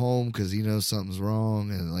him to go home because he knows something's wrong.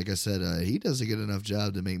 And like I said, he doesn't get enough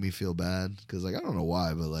job to make me feel bad because, like, I don't know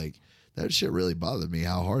why, but like that shit really bothered me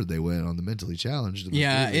how hard they went on the mentally challenged. in this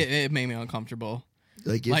Yeah, movie. it made me uncomfortable.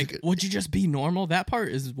 Like, would you just be normal? That part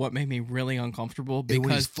is what made me really uncomfortable and when he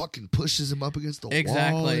because fucking pushes him up against the wall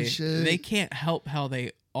exactly and shit. they can't help how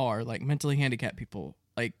they are, like mentally handicapped people.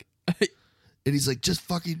 Like, and he's like, just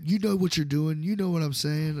fucking, you know what you're doing. You know what I'm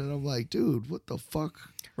saying. And I'm like, dude, what the fuck?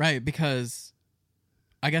 right? Because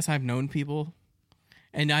I guess I've known people,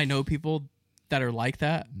 and I know people that are like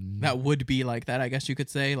that, that would be like that. I guess you could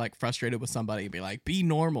say, like, frustrated with somebody, be like, be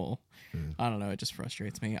normal. I don't know. It just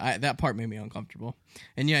frustrates me. That part made me uncomfortable.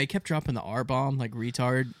 And yeah, he kept dropping the R bomb like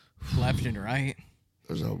retard, left and right.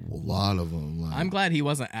 There's a lot of them. Like, I'm glad he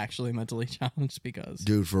wasn't actually mentally challenged because,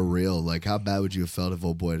 dude, for real, like, how bad would you have felt if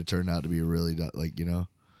old boy had turned out to be really, like, you know?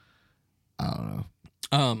 I don't know.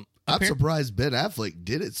 I'm surprised Ben Affleck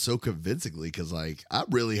did it so convincingly because, like, I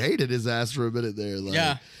really hated his ass for a minute there. Like,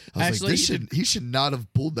 yeah, I was actually, like, he should not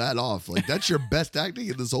have pulled that off. Like, that's your best acting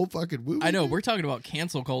in this whole fucking movie. I know we're talking about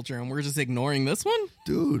cancel culture and we're just ignoring this one,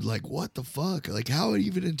 dude. Like, what the fuck? Like, how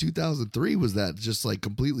even in 2003 was that just like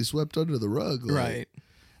completely swept under the rug? Like, right?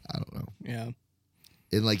 I don't know. Yeah,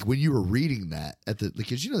 and like when you were reading that at the,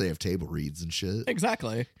 because you know they have table reads and shit.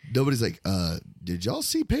 exactly. Nobody's like, did y'all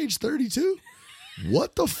see page 32?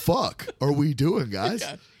 What the fuck are we doing, guys?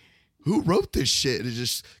 Yeah. who wrote this shit? And it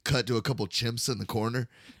just cut to a couple chimps in the corner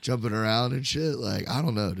jumping around and shit. Like, I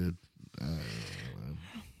don't know, dude.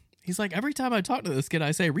 He's like, every time I talk to this kid,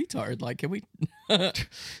 I say retard. Like, can we?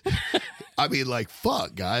 I mean, like,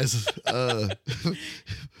 fuck, guys.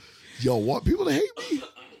 Yo, want people to hate me?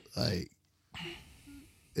 Like,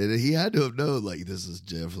 and he had to have known, like, this is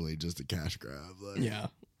definitely just a cash grab. Like, yeah.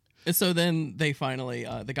 And so then they finally,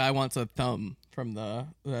 the guy wants a thumb from the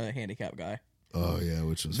handicap guy. Oh, yeah,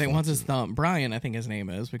 which was They wants his thumb. Brian, I think his name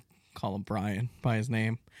is. We call him Brian by his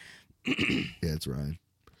name. Yeah, it's Ryan.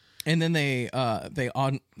 And then they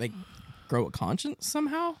grow a conscience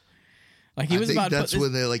somehow. Like he was I think about. That's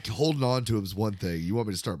when they're like holding on to him is one thing. You want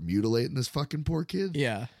me to start mutilating this fucking poor kid?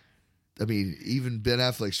 Yeah. I mean, even Ben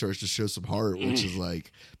Affleck starts to show some heart, which is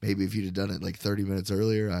like maybe if you'd have done it like 30 minutes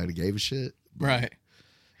earlier, I'd have gave a shit. Right.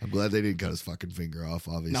 I'm glad they didn't cut his fucking finger off.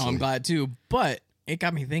 Obviously. No, I'm glad too. But it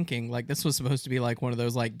got me thinking. Like this was supposed to be like one of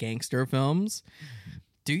those like gangster films.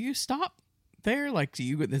 Do you stop there? Like,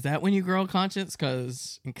 is that when you grow a conscience?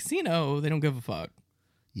 Because in Casino, they don't give a fuck.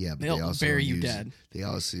 Yeah, but They'll they also bury you dead. They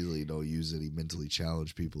obviously don't use any mentally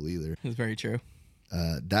challenged people either. It's very true.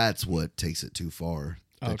 That's what takes it too far.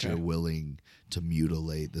 That Okay. you're willing to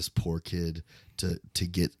mutilate this poor kid to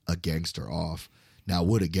get a gangster off. Now,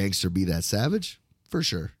 would a gangster be that savage? For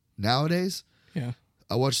sure. Nowadays, Yeah.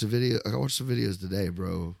 I watched the videos today,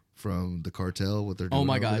 bro, from the cartel. What they're doing. Oh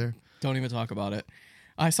my over god! there. Don't even talk about it.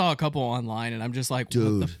 I saw a couple online, and I'm just like,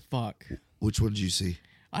 Dude. what the fuck? Which one did you see?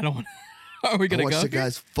 I don't. Are we I gonna watched go? the here?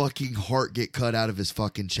 guy's fucking heart get cut out of his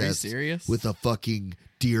fucking chest. serious? With a fucking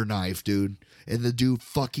deer knife, dude. And the dude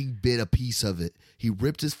fucking bit a piece of it. He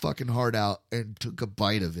ripped his fucking heart out and took a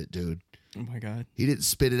bite of it, dude. Oh my god! He didn't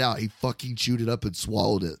spit it out. He fucking chewed it up and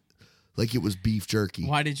swallowed it like it was beef jerky.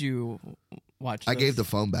 Why did you watch? I this? gave the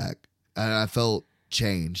phone back and I felt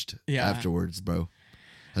changed afterwards, bro.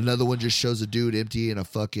 Another one just shows a dude emptying a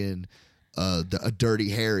fucking a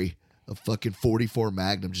dirty Harry, a fucking 44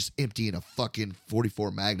 Magnum, just emptying a fucking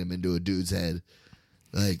 44 Magnum into a dude's head.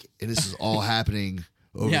 Like, and this is all happening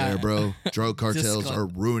over there, bro. Drug cartels are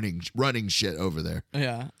running shit over there.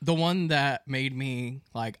 Yeah. The one that made me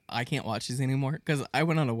like, I can't watch these anymore because I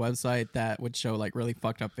went on a website that would show like really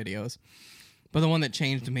fucked up videos. But the one that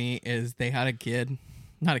changed me is they had a kid,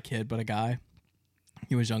 not a kid, but a guy.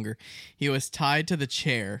 He was younger. He was tied to the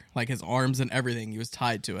chair, like his arms and everything. He was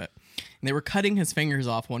tied to it. And they were cutting his fingers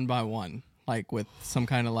off one by one, like with some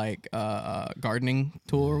kind of like gardening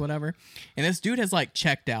tool or whatever. And this dude has like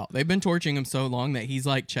checked out. They've been torturing him so long that he's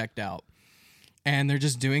like checked out. And they're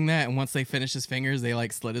just doing that. And once they finish his fingers, they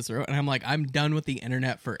like slit his throat. And I'm like, I'm done with the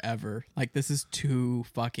internet forever. Like, this is too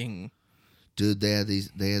fucking. Dude, they had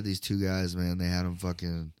these two guys, man. They had them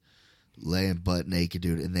fucking laying butt naked,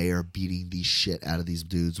 dude, and they are beating the shit out of these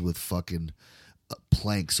dudes with fucking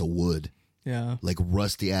planks of wood. Yeah. Like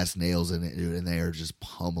rusty ass nails in it, dude, and they are just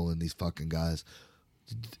pummeling these fucking guys.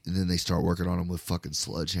 And then they start working on them with fucking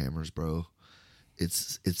sledgehammers, bro.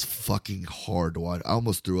 It's fucking hard to watch. I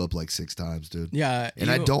almost threw up like 6 times, dude. Yeah.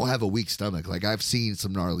 And I don't have a weak stomach. Like, I've seen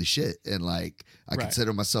some gnarly shit, and like I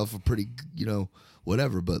consider myself a pretty,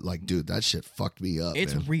 whatever. But like, dude, that shit fucked me up.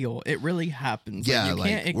 It's man. real. It really happens. Yeah,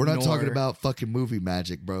 like, you can't we're not ignore- talking about fucking movie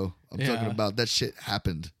magic, bro. I'm Yeah. talking about that shit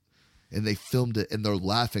happened, and they filmed it, and they're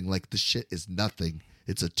laughing like the shit is nothing.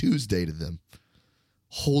 It's a Tuesday to them.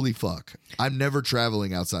 Holy fuck! I'm never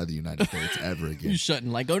traveling outside the United States ever You again.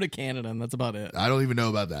 shouldn't. Like, go to Canada, and that's about it. I don't even know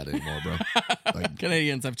about that anymore, bro. Like,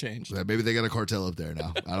 Canadians have changed. maybe they got a cartel up there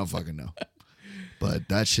now. I don't fucking know. But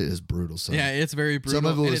that shit is brutal. Son. Yeah, it's very brutal. Some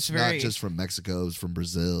of it and was it's very, not just from Mexico; it's from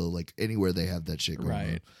Brazil. Like anywhere they have that shit going on.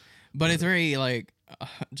 right. But it's very like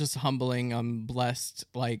just humbling. I'm blessed.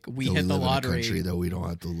 Like we That hit the live in a lottery. country that we don't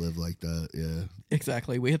have to live like that. Yeah.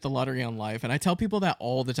 Exactly. We hit the lottery on life, and I tell people that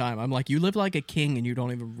all the time. I'm like, you live like a king, and you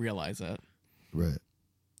don't even realize it. Right.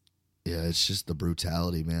 Yeah, it's just the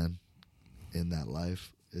brutality, man, in that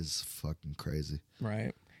life is fucking crazy.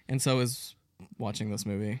 Right. And so is watching this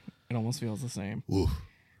movie. It almost feels the same. Ooh.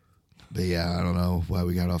 But yeah, I don't know why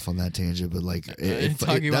we got off on that tangent, but like,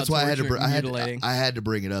 Talking about that's why I had to. torture and mutilating. I had to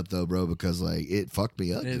bring it up though, bro, because like it fucked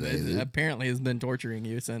me up It today. Dude. apparently has been torturing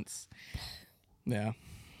you since. Yeah.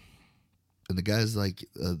 And the guys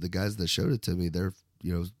that showed it to me, they're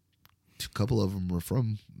a couple of them were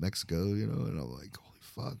from Mexico, and I'm like, holy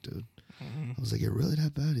fuck, dude. I was like, it really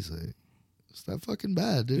that bad? He's like, it's that fucking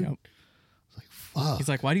bad, dude. Yep. I was like, fuck. He's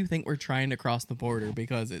like, why do you think we're trying to cross the border?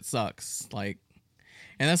 Because it sucks. Like,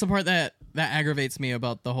 and that's the part that aggravates me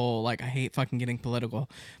about the whole, like, I hate fucking getting political,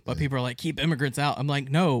 but people are like, keep immigrants out. I'm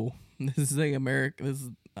like, no, this is this is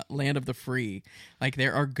a land of the free. Like,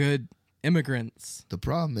 there are good immigrants. The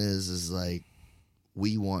problem is like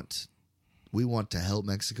we want to help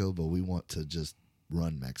Mexico, but we want to just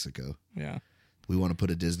run Mexico. Yeah. We want to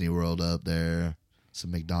put a Disney World up there,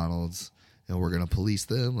 some McDonald's, and we're going to police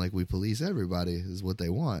them like we police everybody is what they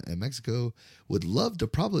want. And Mexico would love to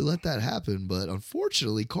probably let that happen, but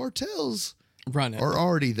unfortunately cartels Run it. are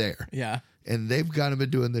already there. Yeah. And they've kind of been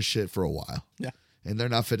doing this shit for a while. Yeah. And they're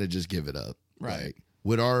not finna just give it up. Right. Like,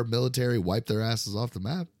 would our military wipe their asses off the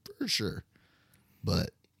map? For sure. But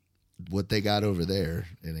what they got over there,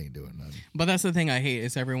 it ain't doing nothing. But that's the thing I hate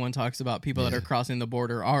is everyone talks about people that are crossing the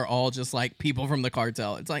border are all just like people from the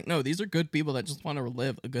cartel. It's like, no, these are good people that just want to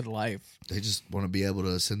live a good life. They just want to be able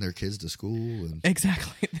to send their kids to school and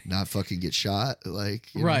Exactly. not fucking get shot.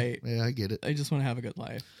 Like, you know? Right. Yeah, I get it. They just want to have a good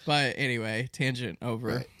life. But anyway, tangent over.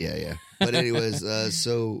 Right. Yeah. But anyways,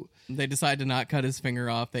 so They decide to not cut his finger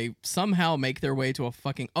off. They somehow make their way to a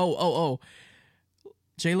fucking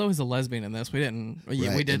J-Lo is a lesbian in this. We didn't. Yeah,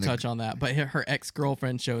 Right, we did and touch on that. But her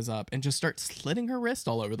ex-girlfriend shows up and just starts slitting her wrist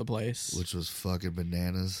all over the place. which was fucking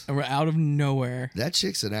bananas. And we're out of nowhere. That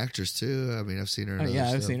chick's an actress too. I mean, I've seen her. In other I've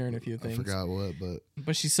stuff. seen her in a few I things. forgot what,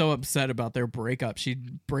 But she's so upset about their breakup. She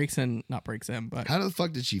not breaks in, but how the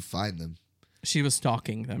fuck did she find them? she was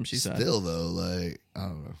stalking them, she said. Still though, like, I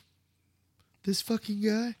don't know. This fucking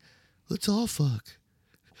guy, let's all fuck.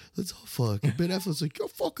 And Ben Affleck's like, you're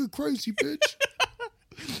fucking crazy, bitch.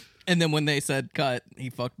 And then when they said cut,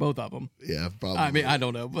 he fucked both of them. Yeah, probably. I mean, I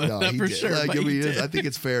don't know, but No, he for did. sure. Like, but I he mean, did. I think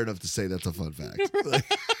it's fair enough to say that's a fun fact. Like,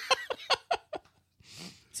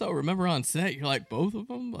 So remember on set, you're like, both of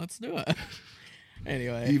them? Let's do it.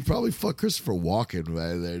 Anyway. he probably fucked Christopher Walken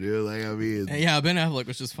right there, dude. Like, I mean, Yeah, Ben Affleck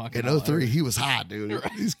was just fucking in 03, he was hot, dude.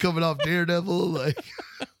 He's coming off Daredevil. Like,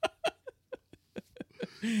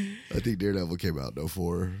 I think Daredevil came out in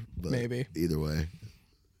 04. But Maybe. Either way.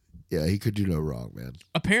 Yeah, he could do no wrong, man.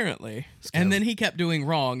 Apparently. kind And of- then he kept doing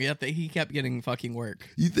wrong, yet he kept getting fucking work.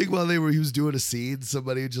 You think while he was doing a scene,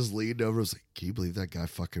 somebody just leaned over and was like, can you believe that guy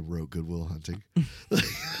fucking wrote Good Will Hunting?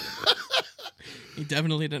 He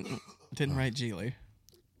definitely didn't write Geely.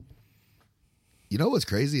 You know what's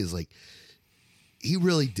crazy is, like, he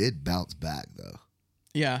really did bounce back, though.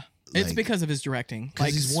 Yeah. It's Like- because of his directing.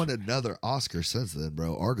 Because he's won another Oscar since then,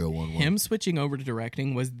 bro. Argo won one. Him switching over to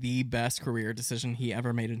directing was the best career decision he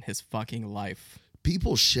ever made in his fucking life.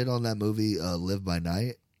 People shit on that movie, Live by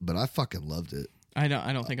Night, but I fucking loved it. I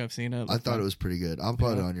don't think I've seen it. I thought it was pretty good. I'll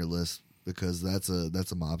put it on your list because that's a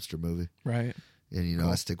mobster movie. right. And, you know,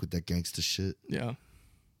 I stick with that gangsta shit. Yeah.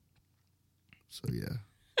 So, yeah.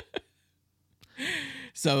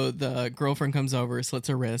 So the girlfriend comes over, slits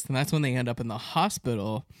her wrist, and that's when they end up in the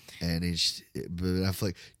hospital. And but I feel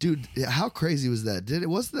like, dude, how crazy was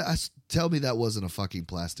that? Tell me that wasn't a fucking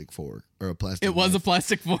plastic fork or a plastic. It was a knife.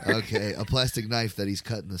 plastic fork. Okay, a plastic knife that he's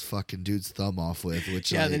cutting this fucking dude's thumb off with.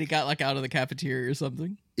 Which Yeah, like, then he got like out of the cafeteria or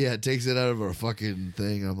something. yeah, takes it out of a fucking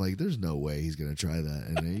thing. I'm like, there's no way he's gonna try that,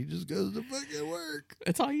 and then he just goes to fucking work.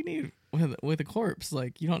 That's all you need with a corpse.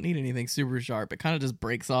 Like you don't need anything super sharp. It kind of just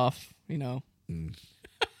breaks off, you know.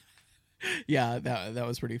 Yeah, that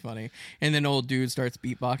was pretty funny. And then old dude starts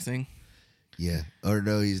beatboxing. Yeah, or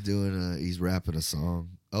no, he's rapping a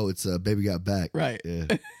song. Oh, it's Baby Got Back. Right. Yeah.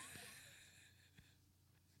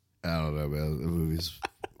 I don't know, man. The movies,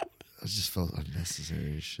 I just felt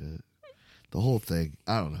unnecessary as shit. The whole thing,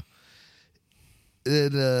 I don't know.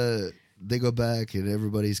 Then they go back and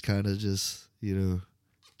everybody's kind of just, you know,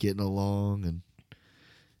 getting along. And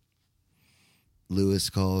Lewis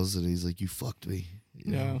calls and he's like, "You fucked me."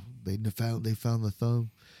 You know, they found the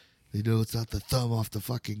thumb. They know it's not the thumb off the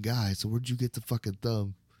fucking guy. So where'd you get the fucking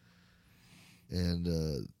thumb? And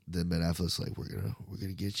then Ben Affleck's like, "We're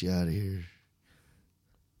gonna get you out of here."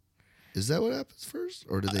 Is that what happens first,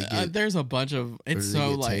 or do they get? There's a bunch of. It's or do they so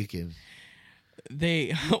get like taken?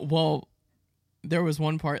 they. Well, there was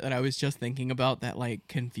one part that I was just thinking about that like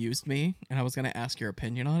confused me, and I was gonna ask your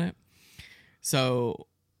opinion on it. So,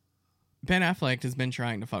 Ben Affleck has been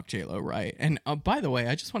trying to fuck J-Lo, right? And by the way,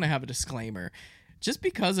 I just want to have a disclaimer: just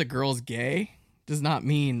because a girl's gay does not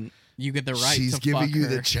mean you get the right. She's to giving fuck you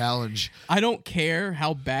her. the challenge. I don't care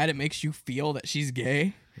how bad it makes you feel that she's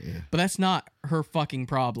gay. Yeah. But that's not her fucking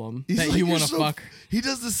problem He's that like, you "You're want to so fuck. He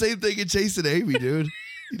does the same thing in Chasing Amy, dude.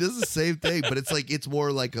 He does the same thing, but it's more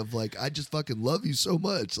like I just fucking love you so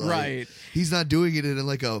much. Like, Right. He's not doing it in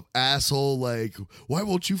like a asshole like, why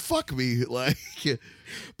won't you fuck me? Like,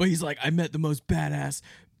 But he's like, I met the most badass,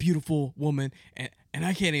 beautiful woman, and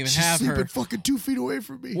I can't even she's have sleeping her. fucking 2 feet away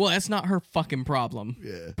from me. Well, that's not her fucking problem,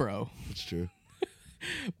 Yeah. bro. That's true.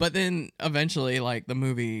 But then eventually, like, the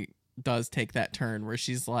movie does take that turn where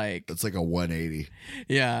she's like, That's like a 180.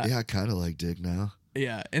 yeah, Yeah, I kind of like dick now.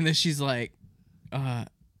 yeah. And then she's like,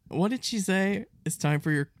 What did she say? It's time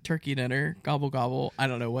for your turkey dinner. Gobble gobble. I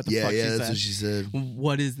don't know what the fuck she said. Yeah, that's what she said.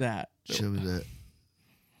 What is that? Show me that.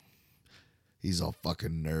 He's all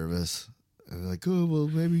fucking nervous. And like, oh, well,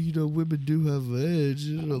 maybe, women do have an edge.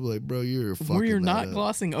 And I'm like, bro, you're fucking We're not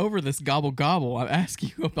glossing over this gobble gobble. I'm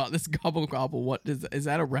asking you about this gobble gobble. What is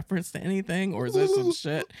that a reference to anything? Or is this some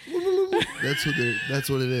shit? That's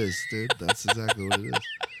what it is, dude. That's exactly what it is.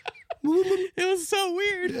 It was so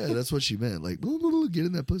weird. Yeah, that's what she meant. Like, get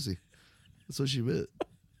in that pussy. That's what she meant.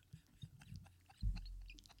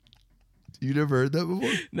 You never heard that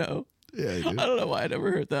before? No. Yeah, I do. I don't know why I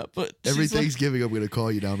never heard that, but Every Thanksgiving, I'm going to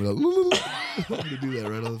call you down and be like, I'm going to do that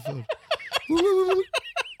right on the phone.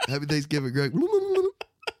 Happy Thanksgiving, Greg.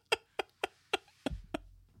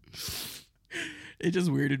 It just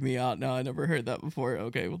weirded me out. No, I never heard that before.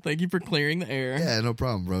 Okay, well, thank you for clearing the air. Yeah, no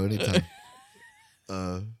problem, bro. Anytime.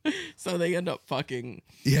 So they end up fucking.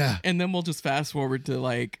 Yeah. And then we'll just fast forward to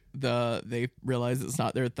like they realize it's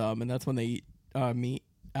not their thumb, and that's when they meet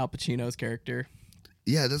Al Pacino's character.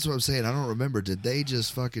 Yeah, that's what I'm saying. I don't remember. Did they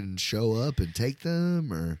just fucking show up and take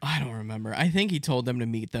them, or? I don't remember. I think he told them to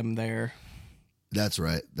meet them there. That's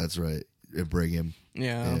right. And bring him.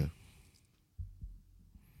 Yeah.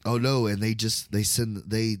 Oh no! And they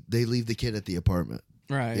leave the kid at the apartment.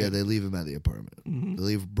 Right. Yeah, they leave him at the apartment. Mm-hmm. They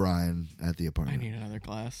leave Brian at the apartment. I need another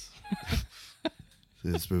class.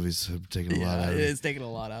 This movie's taking a lot out of me. It is taking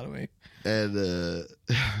a lot out of me. And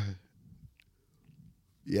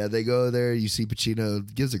yeah, they go there. You see Pacino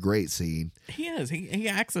gives a great scene. He is. He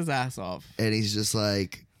acts his ass off. And he's just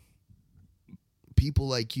like, people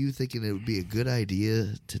like you thinking it would be a good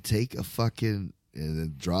idea to take a fucking... And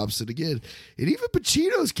then drops it again. And even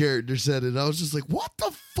Pacino's character said it. And I was just like, what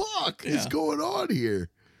the fuck is going on here?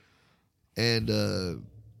 And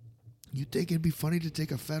you think it'd be funny to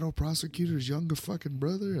take a federal prosecutor's younger fucking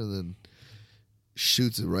brother? And then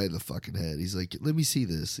shoots it right in the fucking head. He's like, let me see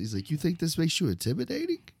this. He's like, you think this makes you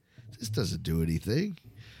intimidating? This doesn't do anything.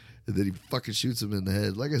 And then he fucking shoots him in the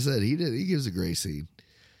head. Like I said, he gives a great scene.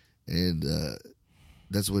 And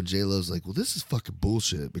that's when J-Lo's like, well, this is fucking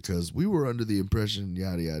bullshit because we were under the impression,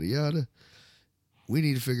 yada, yada, yada. We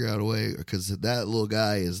need to figure out a way because that little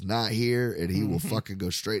guy is not here and he will fucking go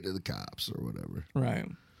straight to the cops or whatever. Right.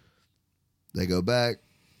 They go back,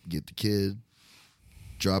 get the kid,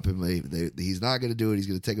 drop him. He's not going to do it. He's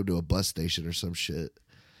going to take him to a bus station or some shit.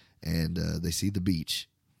 And they see the beach.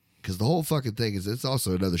 Because the whole fucking thing is, it's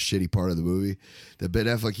also another shitty part of the movie that Ben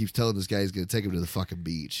Affleck keeps telling this guy he's going to take him to the fucking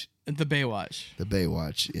beach. The Baywatch. The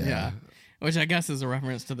Baywatch, yeah. Yeah. Which I guess is a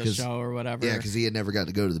reference to the show or whatever. Yeah, because he had never got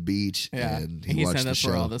to go to the beach. Yeah. And he watched said that's the show.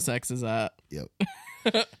 where all the sex is at. Yep.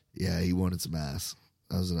 Yeah, he wanted some ass.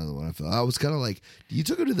 That was another one I felt. I was kind of like, you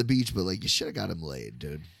took him to the beach, but like you should have got him laid,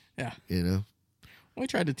 dude. Yeah. You know? We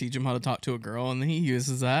tried to teach him how to talk to a girl, and he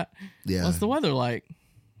uses that. Yeah. What's the weather like?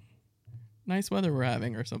 Nice weather we're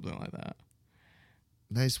having, or something like that.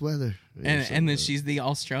 Nice weather. And then she's the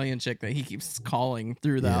Australian chick that he keeps calling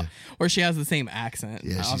through that. Or she has the same accent.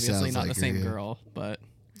 Yeah, she obviously sounds not like the same her, girl, but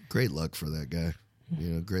great luck for that guy. You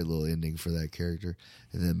know, great little ending for that character.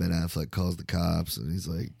 And then Ben Affleck calls the cops and he's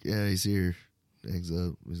like, yeah, he's here. Hangs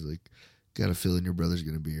up. He's like, got a feeling your brother's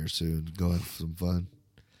going to be here soon. Go have some fun.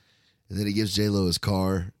 And then he gives J-Lo his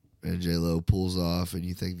car and J-Lo pulls off and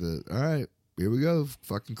you think that, all right, here we go.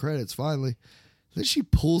 Fucking credits, finally. Then she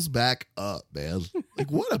pulls back up, man.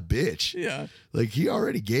 Like, what a bitch. Yeah. Like, he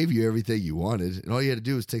already gave you everything you wanted, and all you had to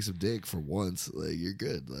do was take some dick for once. Like, you're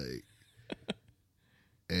good. Like,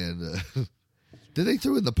 and then they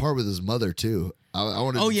threw in the part with his mother, too. I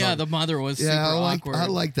wanted to talk. The mother was super awkward. I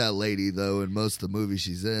like that lady, though, in most of the movies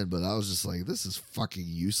she's in, but I was just like, this is fucking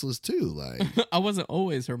useless, too. Like, I wasn't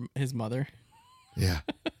always his mother. Yeah.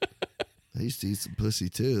 I used to eat some pussy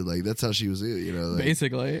too. Like that's how she was, you know. Like,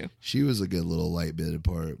 basically, she was a good little light bit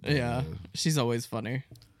part. But, yeah, she's always funny.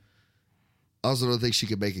 I also don't think she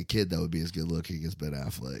could make a kid that would be as good looking as Ben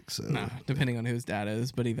Affleck. So, nah, depending on whose dad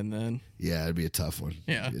is, but even then, yeah, it'd be a tough one.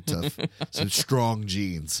 Yeah, it'd be a tough. Some strong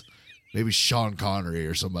genes. Maybe Sean Connery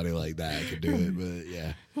or somebody like that could do it. But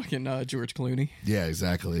yeah, fucking George Clooney. Yeah,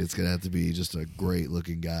 exactly. It's gonna have to be just a great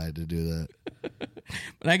looking guy to do that.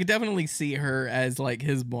 But I could definitely see her as like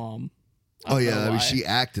his mom. Oh yeah, I mean she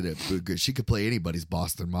acted it good. She could play anybody's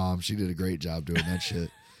Boston mom. She did a great job doing that shit.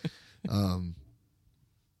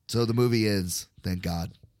 So the movie ends, thank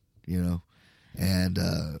God, you know, and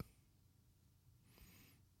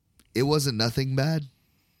it wasn't nothing bad.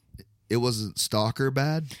 It wasn't stalker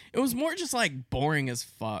bad. It was more just like boring as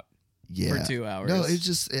fuck. Yeah. For 2 hours. No, it's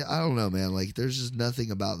just I don't know, man. Like there's just nothing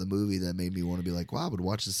about the movie that made me want to be like, wow, I would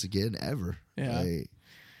watch this again ever. Yeah. Like,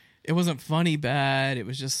 It wasn't funny bad. It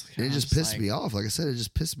was just. And it just pissed me off. Like I said, it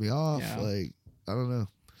just pissed me off. Yeah. Like, I don't know.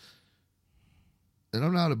 And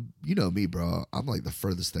I'm not you know me, bro. I'm like the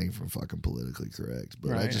furthest thing from fucking politically correct.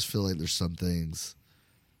 But I Right. just feel like there's some things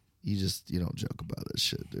you don't joke about that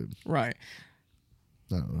shit, dude. Right.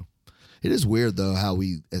 I don't know. It is weird though how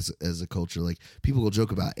we as a culture, like, people will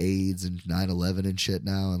joke about AIDS and 9/11 and shit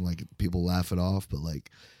now, and like people laugh it off, but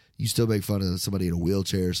like you still make fun of somebody in a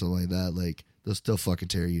wheelchair or something like that, like they'll still fucking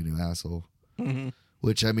tear you a new asshole. Mm-hmm.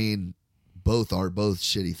 Which, I mean, both are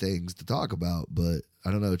shitty things to talk about, but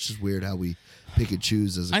I don't know. It's just weird how we pick and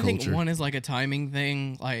choose as a culture. I think one is like a timing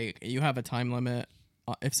thing. Like, you have a time limit.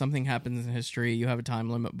 If something happens in history, you have a time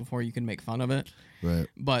limit before you can make fun of it. Right.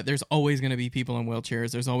 But there's always going to be people in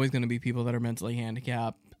wheelchairs. There's always going to be people that are mentally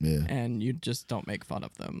handicapped. Yeah. And you just don't make fun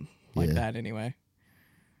of them like that anyway.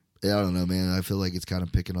 Yeah, I don't know, man. I feel like it's kind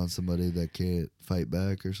of picking on somebody that can't fight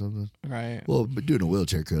back or something. Right. Well, but doing a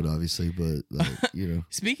wheelchair could, obviously, but, like, you know.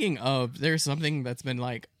 Speaking of, there's something that's been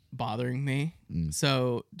like bothering me.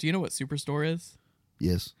 So, do you know what Superstore is?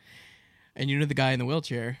 Yes. And you know the guy in the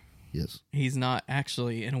wheelchair? Yes. He's not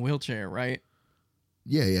actually in a wheelchair, right?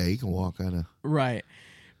 Yeah, he can walk, kind of. Right.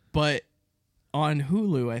 But on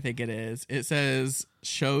Hulu, I think it is, it says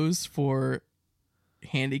shows for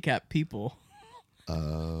handicapped people.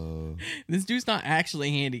 This dude's not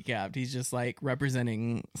actually handicapped. He's just like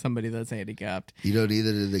representing somebody that's handicapped. You know,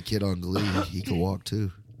 neither did the kid on Glee. He can walk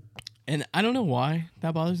too. And I don't know why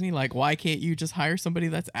that bothers me. Like, why can't you just hire somebody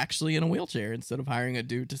that's actually in a wheelchair instead of hiring a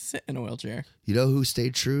dude to sit in a wheelchair? You know who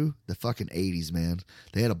stayed true? The fucking 80s, man.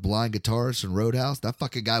 They had a blind guitarist in Roadhouse. That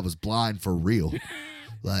fucking guy was blind for real.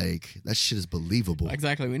 Like, that shit is believable.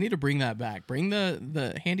 Exactly. We need to bring that back. Bring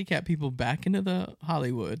the handicapped people back into the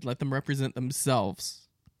Hollywood. Let them represent themselves.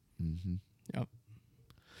 Mm-hmm. Yep.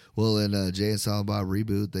 Well, in Jay and Silent Bob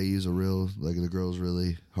Reboot, they use a real, like, the girl's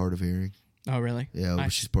really hard of hearing. Oh, really? Yeah,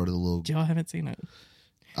 she's part of the little... Y'all haven't seen it.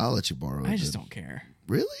 I'll let you borrow it. I just don't care.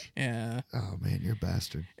 Really? Yeah. Oh, man, you're a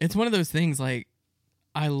bastard. It's one of those things, like,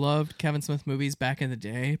 I loved Kevin Smith movies back in the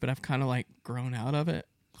day, but I've kind of, like, grown out of it.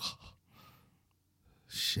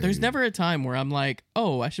 Shit. There's never a time where I'm like,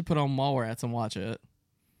 oh, I should put on Mallrats and watch it.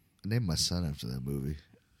 Name my son after that movie.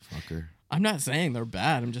 Fucker. I'm not saying they're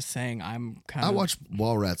bad. I'm just saying I'm kind of... I watch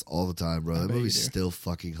Mallrats all the time, bro. That bet movie's you do. still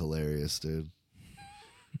fucking hilarious, dude.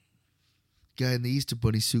 Guy in the Easter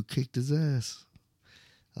Bunny suit kicked his ass.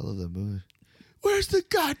 I love that movie. Where's the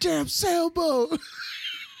goddamn sailboat?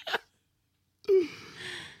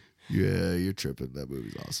 Yeah, you're tripping. That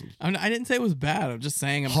movie's awesome. I didn't say it was bad. I'm just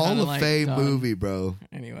saying I'm Hall kinda of like Fame done. movie, bro.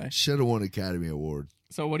 Anyway. Should have won Academy Award.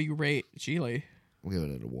 So what do you rate Geely? I'm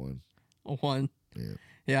giving it a 1. A 1? Yeah.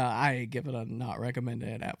 Yeah, I give it a not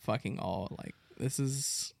recommended at fucking all. Like, this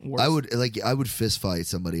is worse. I would fist fight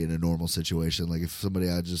somebody in a normal situation. Like, if somebody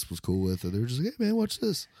I just was cool with, and they were just like, "Hey man, watch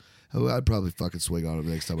this," I'd probably fucking swing on him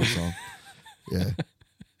the next time I saw him. Yeah,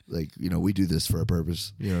 like, you know, we do this for a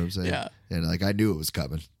purpose. You know what I'm saying? Yeah. And like, I knew it was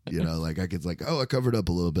coming. You know, like I could like, oh, I covered up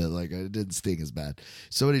a little bit. Like, it didn't sting as bad.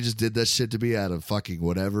 Somebody just did that shit to me out of fucking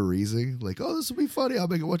whatever reason. Like, oh, this will be funny. I'll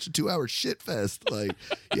make it watch a 2-hour shit fest. Like,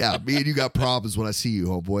 yeah, me and you got problems when I see you,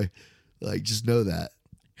 homeboy. Like, just know that.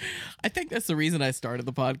 I think that's the reason I started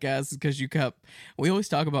the podcast, is because we always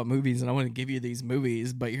talk about movies and I want to give you these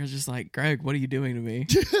movies, but you're just like, Greg, what are you doing to me?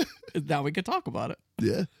 Now we can talk about it.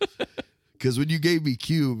 Yeah. Because when you gave me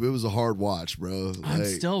Cube, it was a hard watch, bro. I'm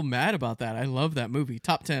still mad about that. I love that movie.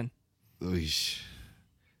 Top 10. It's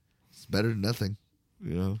better than nothing,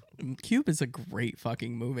 you know? Cube is a great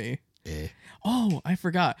fucking movie. Yeah. Oh, I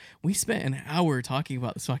forgot. We spent an hour talking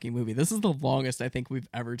about this fucking movie. This is the longest I think we've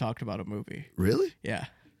ever talked about a movie. Really? Yeah.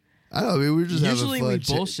 I don't know. I mean, we were just Usually having we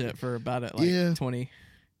fun. bullshit for about it, like 20.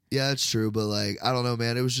 Yeah, that's true. But like, I don't know,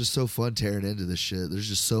 man. It was just so fun tearing into this shit. There's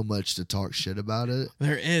just so much to talk shit about it.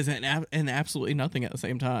 There is, and absolutely nothing at the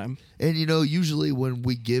same time. And you know, usually when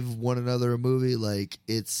we give one another a movie, like,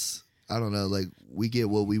 it's, I don't know, like, we get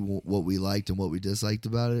what we liked and what we disliked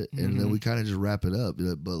about it, and then we kind of just wrap it up.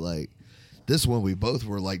 But like, this one, we both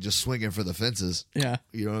were like just swinging for the fences. Yeah.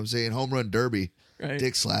 You know what I'm saying? Home run derby. Right.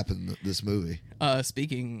 Dick slapping this movie.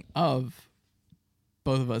 Speaking of,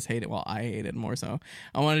 both of us hate it. Well, I hate it more so.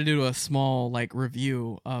 I wanted to do a small like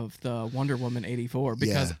review of the Wonder Woman 84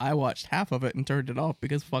 because Yeah. I watched half of it and turned it off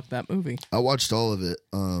because fuck that movie. I watched all of it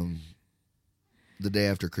the day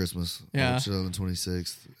after Christmas. Yeah. I watched it on the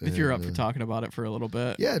 26th. If you're up for talking about it for a little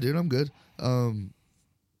bit. Yeah, dude, I'm good.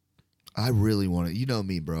 I really want to. You know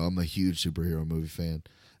me, bro. I'm a huge superhero movie fan.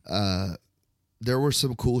 There were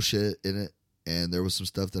some cool shit in it, and there was some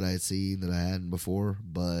stuff that I had seen that I hadn't before,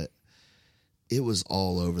 but it was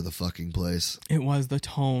all over the fucking place. It was the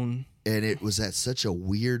tone. and it was at such a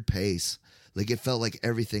weird pace. Like, it felt like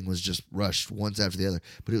everything was just rushed once after the other,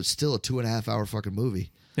 but it was still a 2.5 hour fucking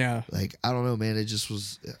movie. Yeah. Like, I don't know, man. It just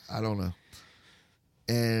was, I don't know.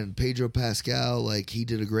 And Pedro Pascal, like, he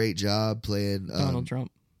did a great job playing Donald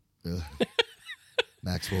Trump.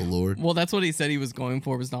 Maxwell Lord. Well, that's what he said he was going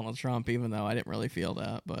for, was Donald Trump, even though I didn't really feel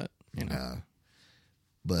that, but, you know. Yeah.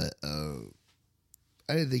 But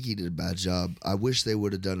I didn't think he did a bad job. I wish they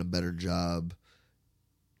would have done a better job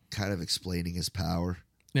kind of explaining his power.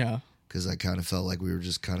 Yeah. Because I kind of felt like we were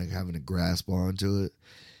just kind of having a grasp onto it.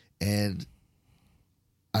 And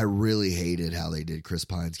I really hated how they did Chris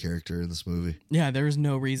Pine's character in this movie. Yeah, there was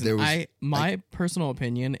no reason. My personal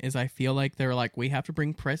opinion is I feel like they're like, we have to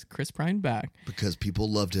bring Chris Pine back. Because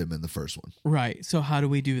people loved him in the first one. Right. So how do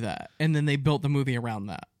we do that? And then they built the movie around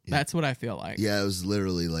that. Yeah. That's what I feel like. Yeah, it was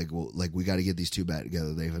literally like, well, like, we got to get these two back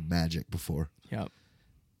together. They've had magic before. Yep.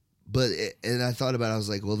 But, and I thought about it, I was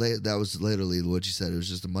like, well, that was literally what you said. It was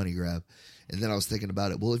just a money grab. And then I was thinking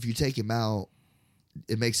about it. Well, if you take him out,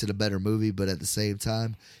 it makes it a better movie. But at the same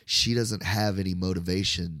time, she doesn't have any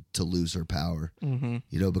motivation to lose her power. Mm-hmm.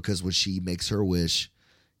 You know, because when she makes her wish,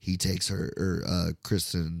 he takes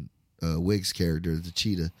Kristen Wiig's character, the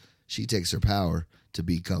cheetah, she takes her power to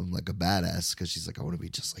become like a badass because she's like, I want to be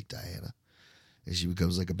just like Diana. And she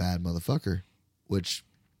becomes like a bad motherfucker, which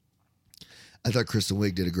I thought Kristen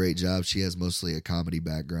Wiig did a great job. She has mostly a comedy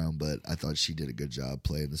background, but I thought she did a good job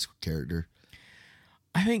playing this character.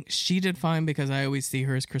 I think she did fine because I always see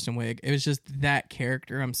her as Kristen Wiig. It was just that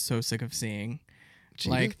character I'm so sick of seeing. Cheetah?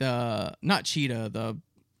 Like not Cheetah, the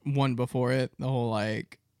one before it, the whole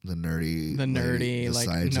like the nerdy, lady, the like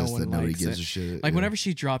scientist no one that nobody likes gives it. a shit. Like whenever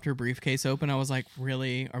she dropped her briefcase open, I was like,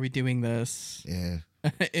 really? Are we doing this? Yeah.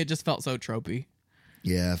 It just felt so tropey.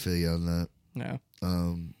 Yeah, I feel you on that. Yeah.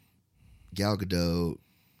 Gal Gadot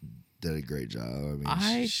did a great job. I mean,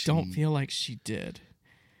 I don't feel like she did.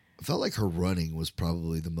 I felt like her running was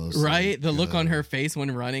probably the most right. Like, the look on her face when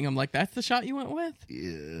running, I'm like, that's the shot you went with.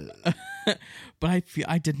 Yeah. But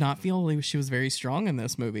I did not feel like she was very strong in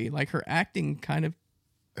this movie. Like her acting kind of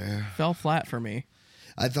fell flat for me.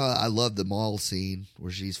 I loved the mall scene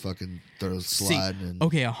where she's fucking sliding.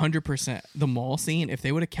 Okay, 100%. The mall scene, if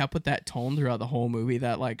they would have kept with that tone throughout the whole movie,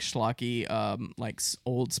 that like schlocky, like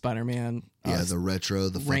old Spider-Man. Yeah, the retro,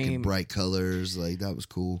 the fucking bright colors, like that was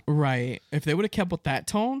cool. Right. If they would have kept with that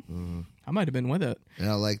tone, I might have been with it. And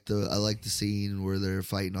I like the scene where they're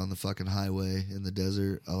fighting on the fucking highway in the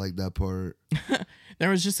desert. I like that part. There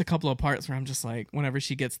was just a couple of parts where I'm just like, whenever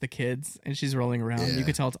she gets the kids and she's rolling around, you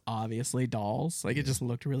could tell it's obviously dolls. Like it just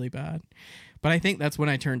looked really bad. But I think that's when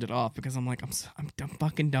I turned it off because I'm like, I'm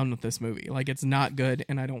fucking done with this movie. Like it's not good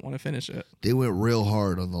and I don't want to finish it. They went real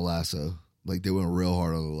hard on the lasso. Like they went real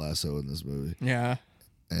hard on the lasso in this movie. Yeah.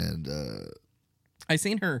 And I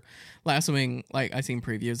seen her lassoing, like I seen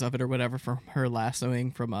previews of it or whatever for her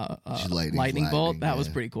lassoing from a lightning bolt. That was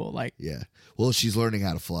pretty cool. Like, yeah. Well, she's learning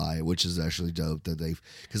how to fly, which is actually dope that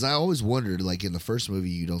because I always wondered, like in the first movie,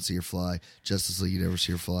 you don't see her fly. Justice League, you never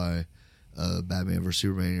see her fly. Batman vs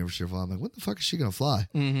Superman, you never see her fly. I'm like, what the fuck is she gonna fly?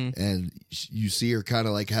 Mm-hmm. And you see her kind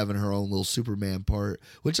of like having her own little Superman part,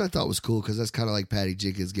 which I thought was cool because that's kind of like Patty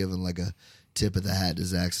Jenkins giving like a tip of the hat to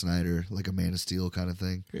Zack Snyder, like a Man of Steel kind of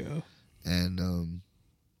thing. Yeah. And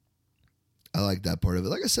I like that part of it.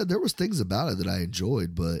 Like I said, there was things about it that I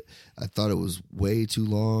enjoyed, but I thought it was way too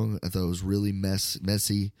long. I thought it was really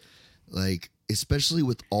messy, like especially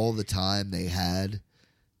with all the time they had.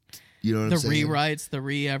 You know what I'm saying? The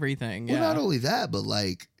rewrites, everything. Well, yeah. not only that, but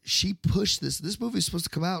like she pushed this. This movie's supposed to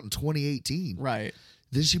come out in 2018, right?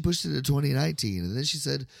 Then she pushed it to 2019, and then she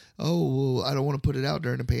said, "Oh, well, I don't want to put it out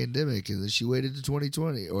during a pandemic." And then she waited to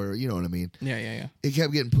 2020, or you know what I mean? Yeah. It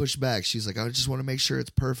kept getting pushed back. She's like, "I just want to make sure it's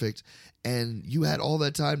perfect." And you had all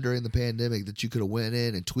that time during the pandemic that you could have went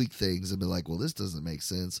in and tweaked things and been like, "Well, this doesn't make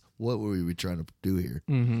sense. What were we trying to do here?"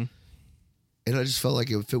 Mm-hmm. And I just felt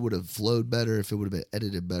like if it would have flowed better, if it would have been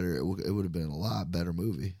edited better, it would have been a lot better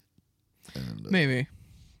movie. And, maybe.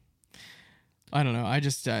 I don't know. I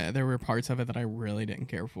just there were parts of it that I really didn't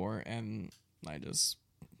care for, and I just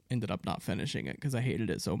ended up not finishing it because I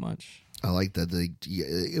hated it so much. I like that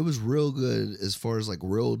it was real good as far as like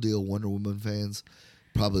real deal Wonder Woman fans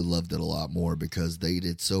probably loved it a lot more because they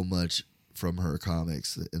did so much from her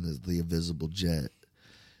comics and the Invisible Jet,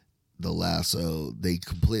 the lasso. They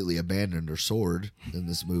completely abandoned her sword in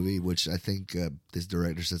this movie, which I think this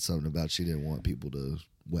director said something about she didn't want people to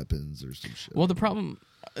weapons or some shit. Well, the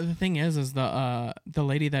thing is the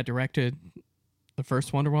lady that directed the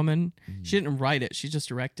first Wonder Woman, she didn't write it. She just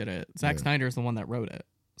directed it. Zack Snyder is the one that wrote it.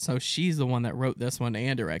 So she's the one that wrote this one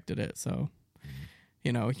and directed it. So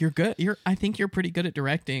you know, you're good. I think you're pretty good at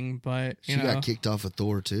directing, but She got kicked off of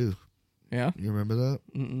Thor 2. Yeah. You remember that?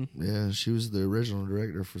 Mm-mm. Yeah, she was the original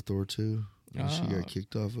director for Thor 2. And she got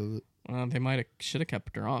kicked off of it. Well, they should have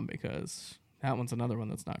kept her on because that one's another one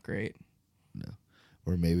that's not great. No.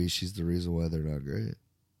 Or maybe she's the reason why they're not great.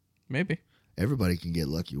 Maybe. Everybody can get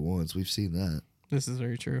lucky once. We've seen that. This is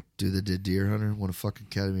very true. Dude that did Deer Hunter won a fucking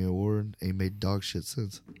Academy Award. Ain't made dog shit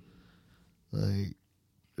since. Like,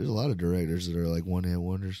 there's a lot of directors that are like one-hit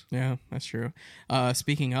wonders. Yeah, that's true.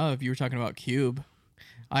 Speaking of, you were talking about Cube.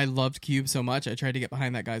 I loved Cube so much. I tried to get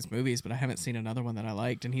behind that guy's movies, but I haven't seen another one that I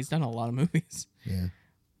liked, and he's done a lot of movies. Yeah.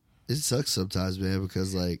 It sucks sometimes, man,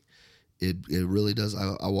 because like it really does.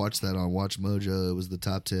 I watched that on Watch Mojo. It was the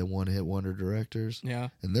top 10 one-hit wonder directors. Yeah.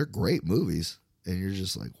 And they're great movies. And you're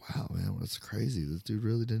just like, wow, man, that's crazy. This dude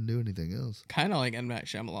really didn't do anything else. Kind of like M. Night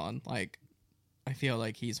Shyamalan. Like, I feel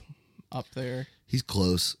like he's up there. He's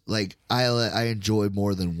close. Like, I enjoy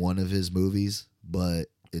more than one of his movies, but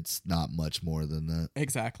it's not much more than that.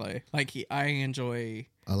 Exactly. Like, I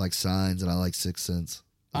like Signs and I like Sixth Sense.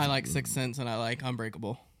 I like Sixth Sense and I like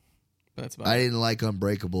Unbreakable. But that's about I it. didn't like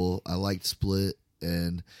Unbreakable. I liked Split,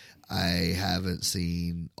 and I haven't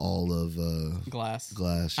seen all of Glass.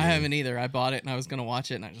 Glass. I yet. haven't either. I bought it and I was going to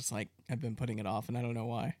watch it, and I just like I've been putting it off, and I don't know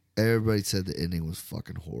why. Everybody said the ending was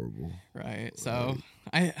fucking horrible. Right. So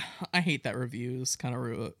I hate that reviews kind of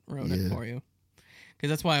ruin it for you. Because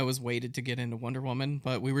that's why I was waited to get into Wonder Woman,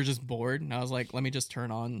 but we were just bored, and I was like, let me just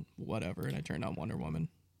turn on whatever, and I turned on Wonder Woman.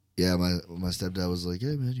 Yeah, my stepdad was like,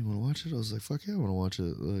 "Hey man, you want to watch it?" I was like, "Fuck yeah, I want to watch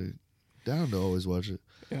it." Like, down to always watch it.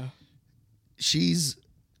 Yeah. She's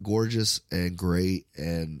gorgeous and great,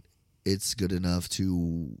 and it's good enough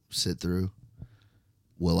to sit through.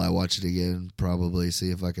 Will I watch it again? Probably.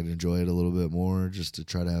 See if I can enjoy it a little bit more, just to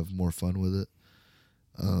try to have more fun with it.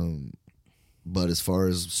 But as far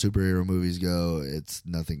as superhero movies go, it's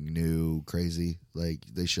nothing new, crazy. Like,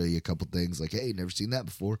 they show you a couple things like, hey, never seen that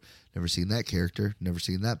before, never seen that character, never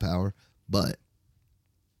seen that power. But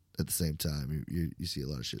at the same time, you see a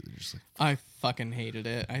lot of shit that you're just like, I fucking hated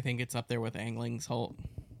it. I think it's up there with Ang Lee's Hulk.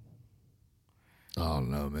 oh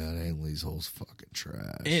no, man, Ang Lee's Hulk's fucking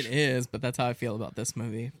trash. It is, but that's how I feel about this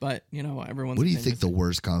movie. But, you know, everyone's... What do you think the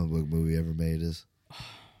worst comic book movie ever made is?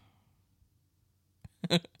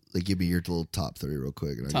 Like, give me your little top 3 real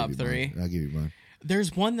quick. And Top 3. I'll give you mine.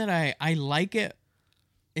 There's one that I like it.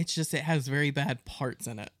 It's just it has very bad parts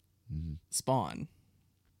in it. Mm-hmm. Spawn.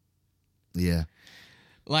 Yeah.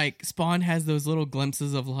 Like, Spawn has those little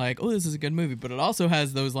glimpses of like, oh, this is a good movie. But it also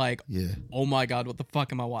has those like, Yeah. oh my God, what the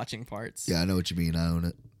fuck am I watching parts. Yeah, I know what you mean. I own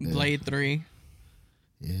it. Yeah. Blade 3.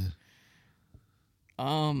 Yeah.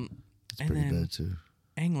 It's It's pretty bad too.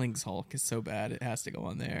 Ang Lee's Hulk is so bad it has to go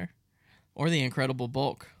on there. Or The Incredible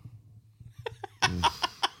Bulk. All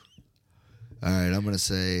right, I'm gonna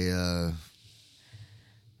say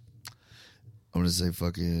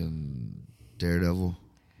fucking Daredevil.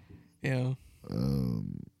 Yeah.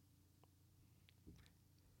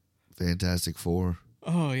 Fantastic Four.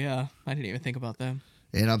 Oh yeah, I didn't even think about them.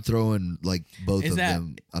 And I'm throwing like both Is of that-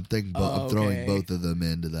 them. I'm thinking. Oh, I'm throwing okay. both of them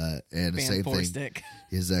into that. And the Fan same Four thing. Stick.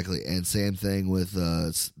 Exactly. And same thing with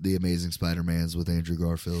the Amazing Spider-Mans with Andrew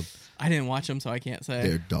Garfield. I didn't watch them, so I can't say.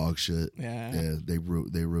 They're dog shit. Yeah. Yeah. They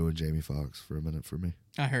ruined Jamie Foxx for a minute for me.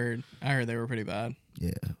 I heard they were pretty bad,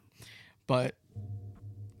 Yeah. but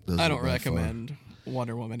Those I are don't by far. recommend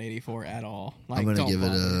Wonder Woman 84 at all. Like, I'm gonna don't give it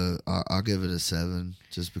bother. I'll give it a 7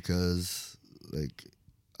 just because like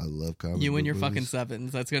I love comic You book and your fucking movies.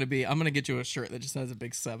 sevens. That's gonna be. I'm gonna get you a shirt that just has a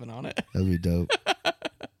big 7 on it. That'd be dope.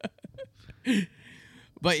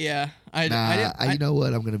 But yeah, you know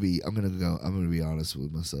what? I'm gonna be honest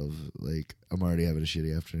with myself. Like, I'm already having a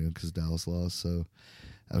shitty afternoon because Dallas lost, so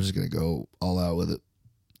I'm just gonna go all out with it.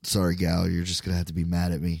 Sorry, gal, you're just gonna have to be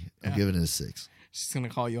mad at me. I'm Yeah. giving it a 6. She's gonna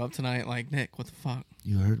call you up tonight, like, Nick, what the fuck?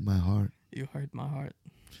 You hurt my heart. You hurt my heart.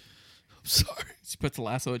 I'm sorry. She puts a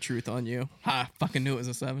lasso of truth on you. Ha! Fucking knew it was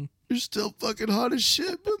a 7. You're still fucking hot as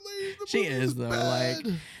shit, but like, the She movie is was though.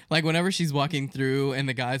 bad. Like whenever she's walking through and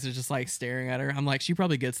the guys are just like staring at her, I'm like, she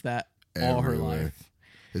probably gets that all her Everywhere. life.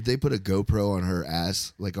 If they put a GoPro on her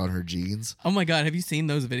ass, like on her jeans, Oh my God, have you seen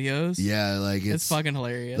those videos? yeah, like It's fucking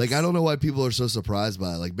hilarious. like, I don't know why people are so surprised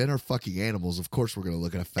by it. Like, men are fucking animals. Of course, we're gonna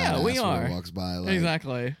look at a fat Yeah, ass we when are. it walks by. Like,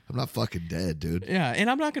 Exactly. I'm not fucking dead, dude. Yeah, and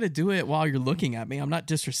I'm not gonna do it while you're looking at me. I'm not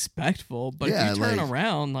disrespectful, but Yeah, if you turn like-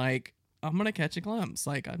 around, like I'm gonna catch a glimpse.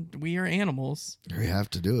 Like we are animals. You have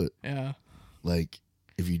to do it. Yeah. Like,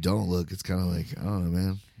 if you don't look, it's kind of like, I don't know,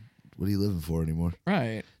 man. What are you living for anymore?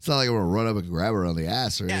 Right. It's not like I'm gonna run up and grab her on the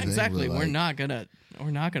ass or Yeah. anything. Exactly. but, We're like, not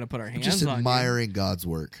gonna put our hands just on admiring God's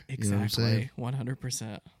work. you. You know what I'm saying? Exactly.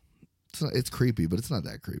 100%. It's creepy, but it's not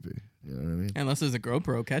that creepy. You know what I mean? Unless there's a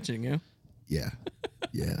GoPro catching you. Yeah.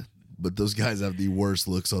 Yeah. But those guys have the worst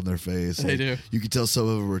looks on their face. They do. You can tell some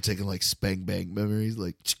of them are taking like spank bank memories,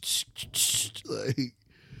 like,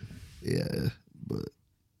 yeah. But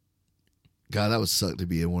God, that would suck to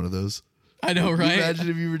be in one of those. I know, Can right? you imagine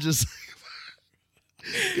if you were just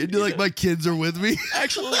like my kids are with me.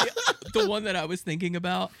 Actually, the one that I was thinking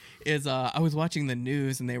about is I was watching the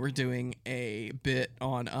news and they were doing a bit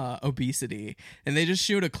on obesity and they just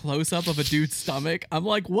showed a close up of a dude's stomach. I'm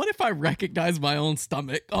like, what if I recognize my own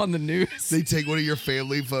stomach on the news? They take one of your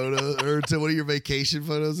family photos or to one of your vacation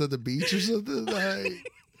photos at the beach or something.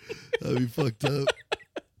 Like, that'd be fucked up.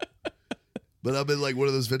 But I'm in like one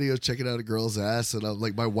of those videos checking out a girl's ass and I'm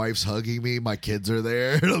like, my wife's hugging me, my kids are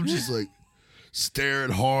there, and I'm just like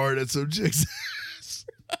staring hard at some chick's ass.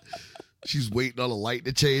 She's waiting on a light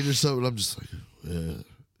to change or something. I'm just like, yeah.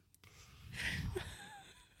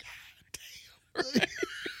 God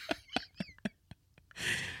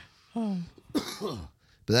damn.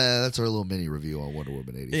 But that's our little mini review on Wonder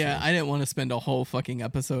Woman 84. Yeah, I didn't want to spend a whole fucking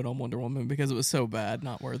episode on Wonder Woman because it was so bad,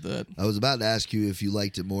 not worth it. I was about to ask you if you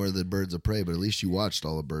liked it more than Birds of Prey, but at least you watched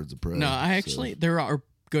all of Birds of Prey. No, I actually, there are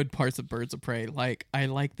good parts of Birds of Prey. Like, I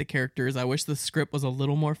like the characters. I wish the script was a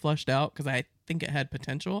little more fleshed out because I think it had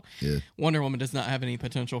potential. Yeah. Wonder Woman does not have any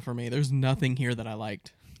potential for me. There's nothing here that I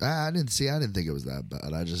liked. I didn't think it was that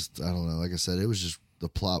bad. I don't know. Like I said, it was just, the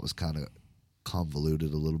plot was kind of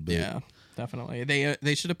convoluted a little bit. Yeah, definitely.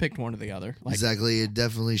 They should have picked one or the other. Like, exactly. It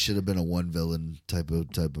definitely should have been a one villain type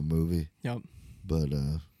of movie. Yep. But,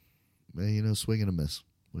 man, swing and a miss.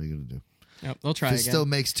 What are you going to do? Yep, they'll try if it again. still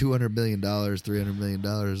makes $200 million, $300 million,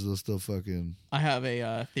 they'll still fucking I have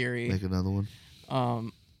a theory. make another one.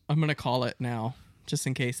 I'm going to call it now, just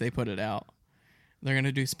in case they put it out. They're going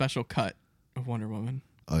to do special cut of Wonder Woman.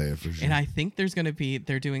 Oh, yeah, for sure. And I think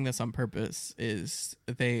they're doing this on purpose, is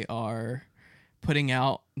they are putting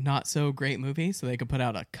out not so great movies so they could put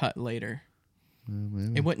out a cut later.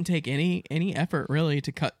 Maybe. It wouldn't take any effort really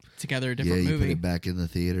to cut together a different you movie. put it back in the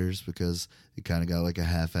theaters because it kind of got like a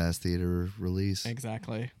half-ass theater release.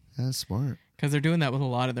 Exactly. That's smart. Because they're doing that with a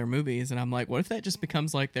lot of their movies, and I'm like, what if that just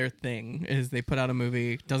becomes like their thing? Is they put out a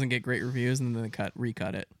movie, doesn't get great reviews, and then they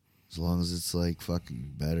recut it. As long as it's like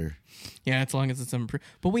fucking better. Yeah, as long as it's improved.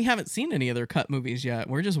 But we haven't seen any other cut movies yet.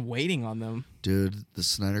 We're just waiting on them. Dude, the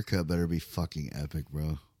Snyder Cut better be fucking epic,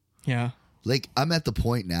 bro. Yeah. Like, I'm at the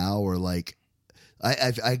point now where like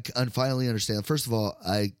I finally understand. First of all,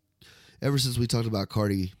 ever since we talked about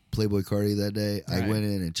Playboy Cardi that day, Right. I went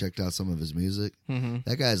in and checked out some of his music. Mm-hmm.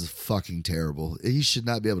 That guy's fucking terrible. He should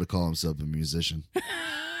not be able to call himself a musician.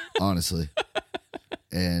 Honestly.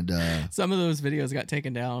 And Some of those videos got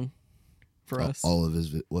taken down for us. all of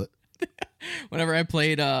his what? Whenever I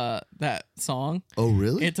played that song, Oh,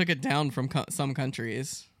 really? it took it down from some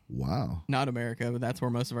countries. Wow. Not America, but that's where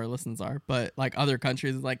most of our listens are. But like other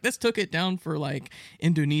countries, like this took it down for like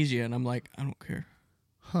Indonesia, and I'm like, I don't care.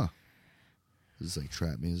 Huh. This is like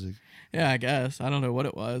trap music. Yeah, I guess I don't know what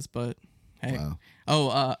it was, but hey. Wow.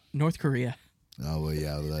 Oh, North Korea. Oh, well,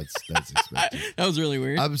 yeah, that's expected. That was really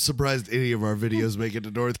weird. I'm surprised any of our videos make it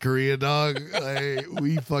to North Korea, dog. Like,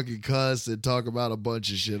 we fucking cuss and talk about a bunch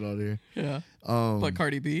of shit on here. Yeah. Um, But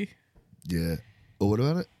Cardi B. Yeah. Oh, what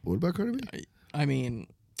about it? What about Cardi B? I mean,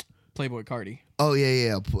 Playboy Cardi. Oh,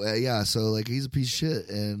 yeah. So, like, he's a piece of shit.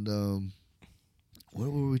 And what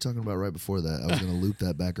were we talking about right before that? I was going to loop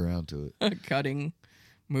that back around to it. Cutting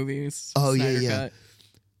movies. Oh, Snyder yeah. Cut.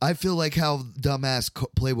 I feel like how dumbass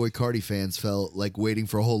Playboy Cardi fans felt like waiting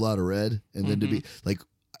for a whole lot of red, and then to be like,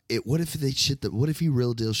 what if they what if he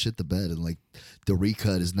real deal shit the bed and like the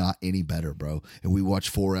recut is not any better, bro? And we watch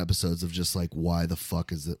 4 episodes of just like, why the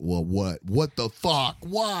fuck is it? Well, what the fuck?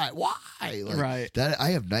 Why? Like, Right. That I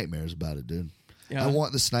have nightmares about it, dude. Yeah. I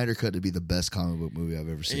want the Snyder Cut to be the best comic book movie I've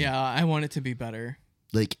ever seen. Yeah, I want it to be better.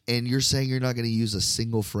 Like, and you're saying you're not going to use a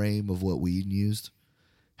single frame of what Whedon used?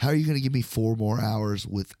 How are you going to give me 4 more hours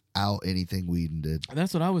without anything Whedon did?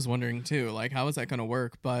 That's what I was wondering too. Like, how is that going to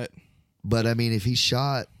work? But I mean, if he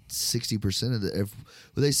shot 60% of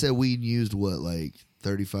they said Whedon used what, like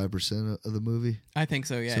 35% of the movie? I think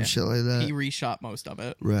so. Yeah. Some shit like that. He reshot most of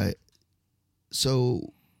it. Right.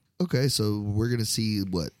 So, okay, so we're going to see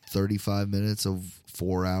what, 35 minutes of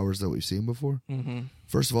 4 hours that we've seen before? Mm-hmm.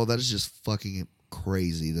 First of all, that is just fucking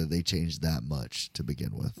crazy that they changed that much to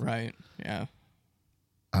begin with. Right. Yeah.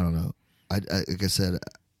 I don't know. I like I said,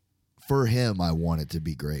 for him, I want it to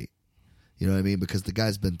be great. You know what I mean? Because the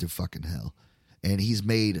guy's been through fucking hell, and he's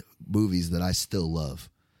made movies that I still love.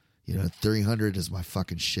 You know, 300 is my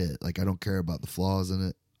fucking shit. Like, I don't care about the flaws in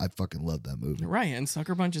it. I fucking love that movie. Right, and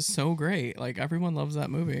Sucker Punch is so great. Like, everyone loves that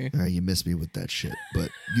movie. All right, you miss me with that shit, but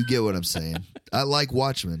you get what I'm saying. I like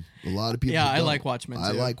Watchmen. A lot of people Yeah, I don't. like Watchmen, too.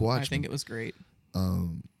 I like Watchmen. I think it was great.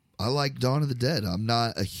 I like Dawn of the Dead. I'm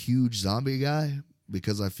not a huge zombie guy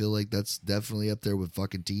because I feel like that's definitely up there with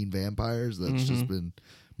fucking teen vampires that's just been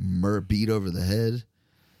beat over the head.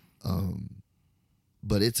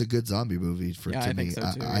 But it's a good zombie movie to I me. think so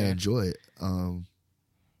too, I enjoy it.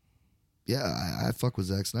 I fuck with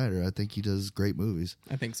Zack Snyder. I think he does great movies.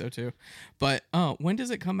 I think so too. But when does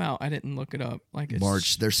it come out? I didn't look it up. Like, it's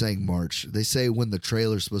March. They're saying March. They say when the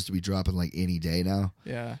trailer's supposed to be dropping like any day now.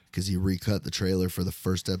 Yeah. Because he recut the trailer for the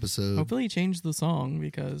first episode. Hopefully he changed the song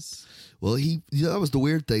because... Well, that was the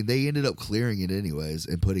weird thing. They ended up clearing it anyways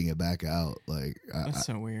and putting it back out. Like, That's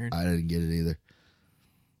so weird. I didn't get it either.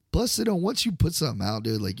 Plus, once you put something out,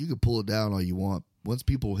 dude, like you can pull it down all you want. Once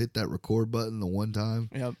people hit that record button the one time,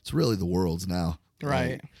 it's really the world's now.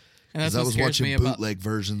 Right. Like, and that's I what was scares watching me bootleg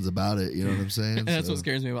versions about it. You know what I'm saying? And that's what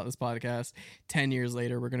scares me about this podcast. 10 years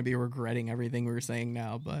later, we're going to be regretting everything we were saying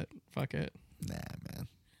now, but fuck it. Nah, man.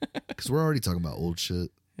 Because we're already talking about old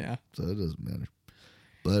shit. Yeah. So it doesn't matter.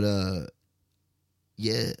 But,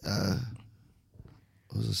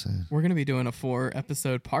 what was I saying? We're going to be doing a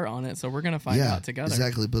 4-episode part on it, so we're going to find out together.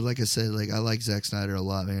 Exactly. But like I said, like I like Zack Snyder a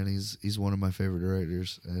lot, man. He's one of my favorite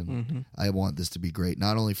directors, and I want this to be great,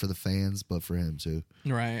 not only for the fans but for him too.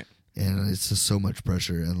 Right. And it's just so much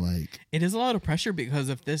pressure, and like it is a lot of pressure because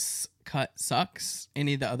if this cut sucks,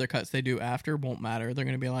 any of the other cuts they do after won't matter. They're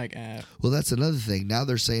going to be like, eh. Well, that's another thing. Now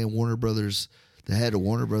they're saying Warner Brothers, the head of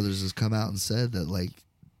Warner Brothers has come out and said that like,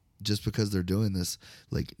 just because they're doing this,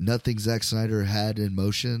 like nothing Zack Snyder had in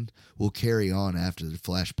motion will carry on after the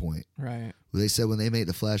Flashpoint. Right. They said when they made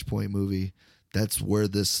the Flashpoint movie, that's where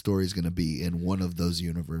this story is going to be in one of those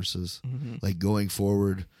universes. Like going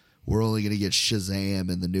forward, we're only going to get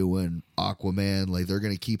Shazam and the new one, Aquaman. Like they're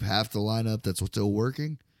going to keep half the lineup that's still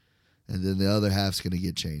working, and then the other half's going to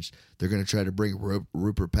get changed. They're going to try to bring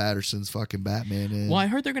Rupert Patterson's fucking Batman in. Well, I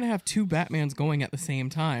heard they're going to have 2 Batmans going at the same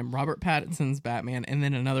time. Robert Pattinson's Batman and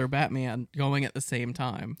then another Batman going at the same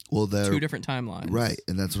time. Well, they're 2 different timelines. Right,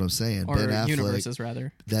 and that's what I'm saying. Or Ben Affleck, universes,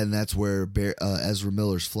 rather. Then that's where Ezra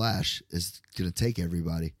Miller's Flash is going to take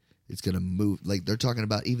everybody. It's going to move. Like they're talking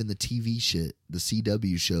about even the TV shit, the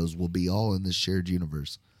CW shows will be all in this shared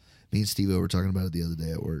universe. Me and Steve-O were talking about it the other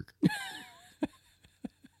day at work.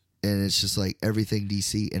 And it's just like everything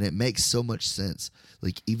DC, and it makes so much sense.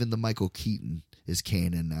 Like even the Michael Keaton is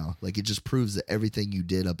canon now. Like it just proves that everything you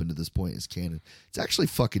did up until this point is canon. It's actually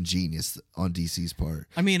fucking genius on DC's part.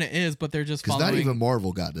 I mean, it is, but they're just because following... not even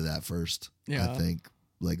Marvel got to that first. Yeah. I think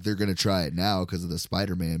like they're gonna try it now because of the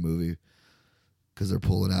Spider-Man movie. Because they're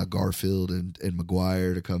pulling out Garfield and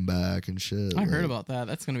Maguire to come back and shit. I heard about that.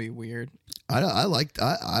 That's gonna be weird. I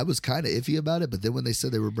was kind of iffy about it, but then when they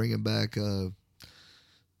said they were bringing back.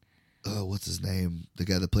 What's his name? The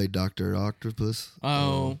guy that played Dr. Octopus.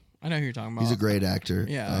 Oh, I know who you're talking about. He's a great actor.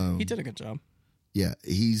 Yeah, he did a good job. Yeah,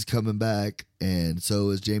 he's coming back, and so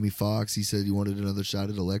is Jamie Foxx. He said he wanted another shot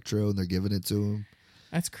at Electro, and they're giving it to him.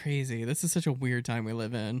 That's crazy. This is such a weird time we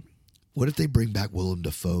live in. What if they bring back Willem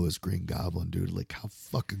Dafoe as Green Goblin, dude? Like, how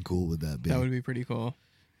fucking cool would that be? That would be pretty cool.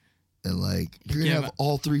 And like you're gonna have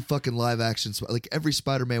all 3 fucking live action, like every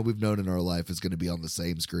Spider-Man we've known in our life is gonna be on the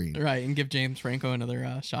same screen, right? And give James Franco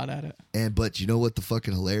another shot at it. But you know what the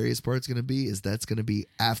fucking hilarious part's gonna be is that's gonna be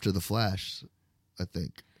after the Flash, I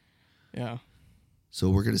think. Yeah. So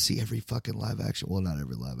we're gonna see every fucking live action. Well, not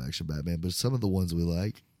every live action Batman, but some of the ones we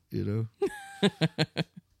like. You know,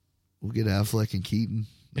 we'll get Affleck and Keaton.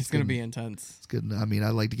 It's gonna be intense. It's good. I mean,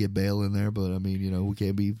 I'd like to get Bale in there, but I mean, you know, we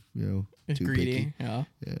can't be, too greedy. Picky. Yeah.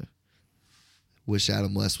 Wish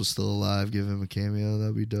Adam West was still alive. Give him a cameo.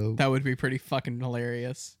 That'd be dope. That would be pretty fucking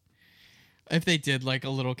hilarious. If they did like a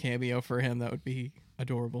little cameo for him, that would be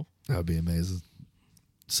adorable. That would be amazing.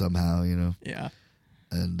 Somehow, you know. Yeah.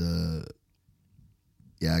 And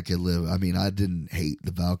I could live. I mean, I didn't hate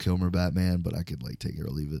the Val Kilmer Batman, but I could like take it or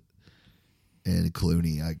leave it. And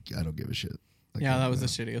Clooney, I don't give a shit. Like, that was the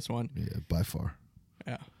shittiest one. Yeah, by far.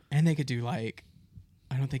 Yeah. And they could do like,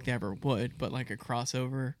 I don't think they ever would, but like a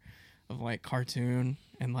crossover of like cartoon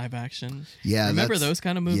and live action. Yeah, remember those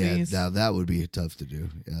kind of movies? Yeah, that would be tough to do.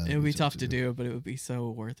 Yeah, it would be tough to do, but it would be so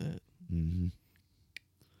worth it. Mm-hmm.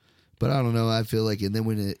 But I don't know. I feel like, and then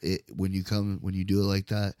when when you do it like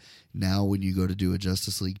that, now when you go to do a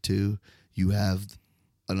Justice League 2, you have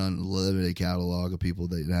an unlimited catalog of people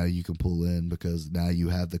that now you can pull in because now you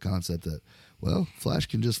have the concept that, well, Flash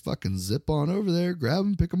can just fucking zip on over there, grab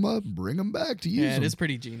them, pick them up, bring them back to use them. Yeah, it is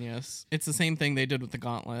pretty genius. It's the same thing they did with the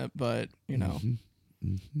Gauntlet, but, you know. Mm-hmm.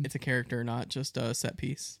 it's a character, not just a set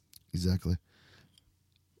piece. Exactly.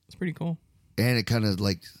 It's pretty cool. And it kind of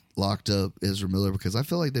like locked up Ezra Miller because I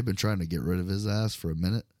feel like they've been trying to get rid of his ass for a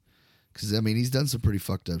minute. Because, I mean, he's done some pretty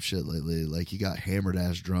fucked up shit lately. Like, he got hammered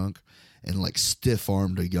ass drunk and, like,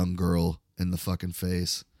 stiff-armed a young girl in the fucking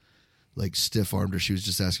face. Like, stiff-armed her. She was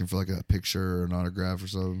just asking for, like, a picture or an autograph or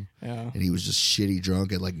something. Yeah. And he was just shitty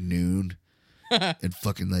drunk at, like, noon. And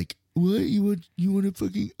fucking, like, what? You want a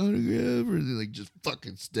fucking autograph? Or, like, just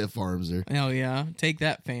fucking stiff-arms her. Hell yeah. Take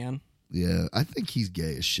that, fan. Yeah. I think he's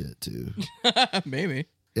gay as shit, too. Maybe.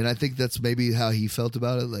 And I think that's maybe how he felt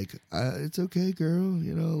about it. Like, it's okay, girl.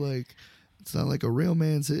 You know, like, it's not like a real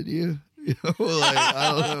man's hit you. You know, like,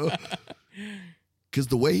 I don't know. Because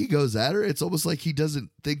the way he goes at her, it's almost like he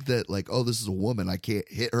doesn't think that, like, oh, this is a woman. I can't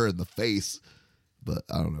hit her in the face. But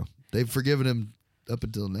I don't know. They've forgiven him up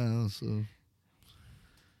until now. So,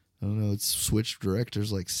 I don't know. It's switched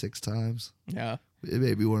directors like 6 times. Yeah. It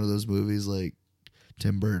may be one of those movies like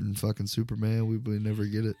Tim Burton fucking Superman. We may never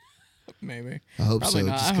get it. Maybe. I hope Probably so,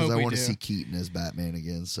 not. just I because hope I we want to do. see Keaton as Batman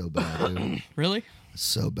again so bad, dude. Really?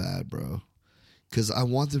 So bad, bro. Because I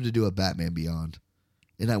want them to do a Batman Beyond.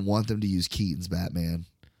 And I want them to use Keaton's Batman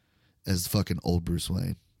as fucking old Bruce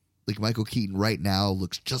Wayne. Like, Michael Keaton right now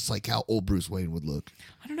looks just like how old Bruce Wayne would look.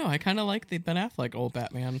 I don't know. I kind of like the Ben Affleck old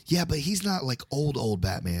Batman. Yeah, but he's not like old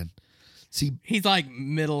Batman. See, He's like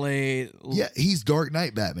middle-aged. yeah, he's Dark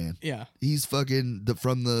Knight Batman. Yeah. He's fucking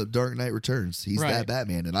from the Dark Knight Returns. He's Right. that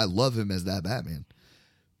Batman, and I love him as that Batman.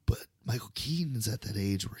 But Michael Keaton is at that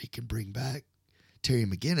age where he can bring back Terry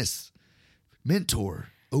McGinnis, Mentor,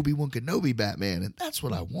 Obi-Wan Kenobi Batman, and that's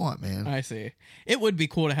what I want, man. I see. It would be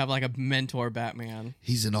cool to have like a mentor Batman.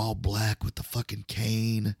 He's in all black with the fucking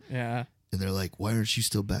cane, Yeah. and they're like, why aren't you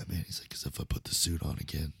still Batman? He's like, because if I put the suit on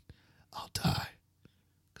again, I'll die,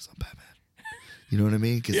 because I'm Batman. You know what I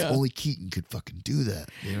mean? Because Yeah. only Keaton could fucking do that,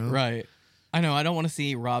 you know? Right. I know. I don't want to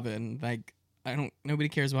see Robin. Like, nobody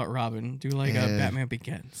cares about Robin. Do like a Yeah. Batman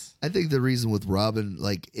Begins. I think the reason with Robin,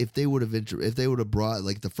 like, if they would have brought,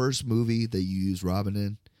 like, the first movie that you use Robin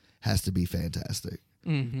in has to be fantastic.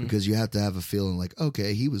 Mm-hmm. Because you have to have a feeling like,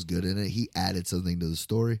 okay, he was good in it. He added something to the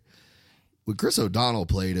story. When Chris O'Donnell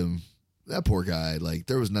played him, that poor guy, like,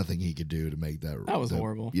 there was nothing he could do to make that. That was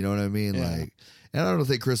horrible. You know what I mean? Yeah. Like, and I don't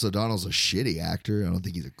think Chris O'Donnell's a shitty actor. I don't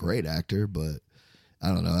think he's a great actor, but I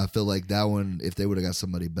don't know. I feel like that one, if they would have got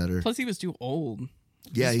somebody better. Plus, he was too old.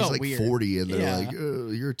 Yeah, Just he's felt like weird. 40, and they're Yeah. like,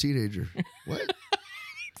 you're a teenager. What?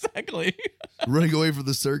 Exactly. Running away from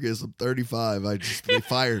the circus. I'm 35. They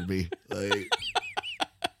fired me. Like,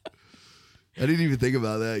 I didn't even think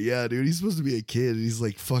about that. Yeah, dude, he's supposed to be a kid. And he's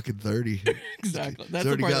like fucking 30. Exactly. He's That's the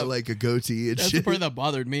already part got that, like a goatee and that's shit. the part that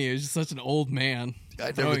bothered me. It was just such an old man I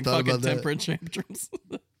never throwing thought fucking about that. temperance tantrums.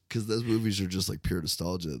 Because those movies are just like pure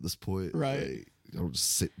nostalgia at this point. Right. Like, I don't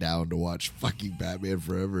just sit down to watch fucking Batman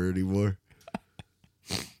Forever anymore.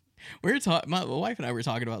 We were talking. My wife and I were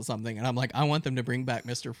talking about something, and I'm like, I want them to bring back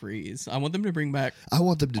Mr. Freeze. I want them to bring back. I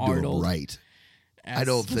want them to do Arnold it right. as I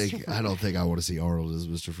don't Mr. think Freeze. I want to see Arnold as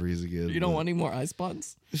Mr. Freeze again. You don't but- want any more ice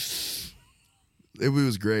buns? It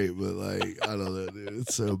was great, but like I don't know, dude.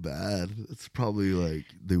 It's so bad. It's probably like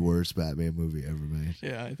the worst Batman movie ever made.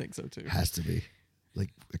 Yeah, I think so too. Has to be. Like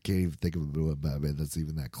I can't even think of a Batman that's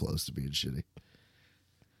even that close to being shitty.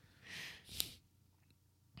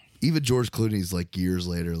 Even George Clooney's like years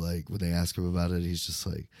later, like when they ask him about it, he's just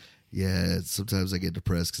like, "Yeah, sometimes I get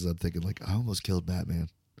depressed because I'm thinking like I almost killed Batman.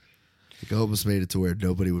 Like I almost made it to where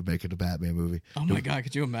nobody would make it a Batman movie." Oh my god,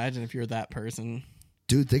 could you imagine if you're that person?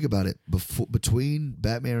 Dude, think about it. Between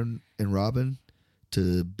Batman and Robin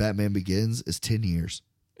to Batman Begins is 10 years.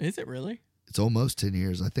 Is it really? It's almost 10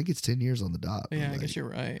 years. I think it's 10 years on the dot. Yeah, I Like, guess you're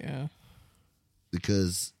right. Yeah.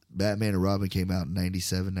 because Batman and Robin came out in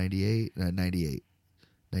 97, 98, 98,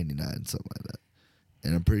 99, something like that.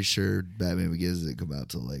 And I'm pretty sure Batman Begins didn't come out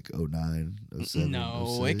till like 09, 07.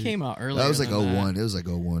 No, it 06. came out earlier. That was like than 01. It was like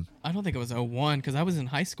 01. I don't think it was 01 because I was in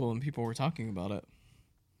high school and people were talking about it.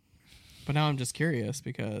 But now I'm just curious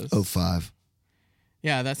because 05.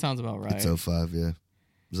 yeah, that sounds about right. It's 05, yeah.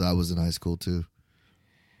 Because I was in high school too.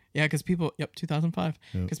 Yeah, because people 2005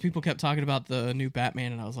 Yep. because people kept talking about the new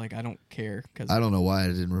Batman and I was like, I don't care because I don't know why I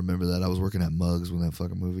didn't remember that. I was working at Muggs when that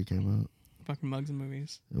fucking movie came out. fucking mugs and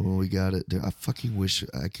movies When we got it, dude, I fucking wish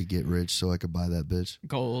I could get rich so I could buy that bitch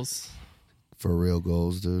goals. for real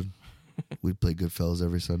goals, dude. We'd play Goodfellas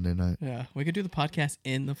every Sunday night. Yeah, we could do the podcast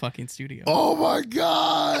in the fucking studio. Oh my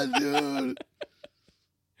god, dude!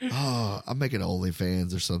 Oh, I'm making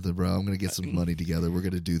OnlyFans or something, bro. I'm gonna get some money together. We're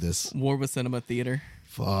gonna do this. War with Cinema Theater.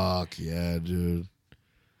 Fuck yeah, dude!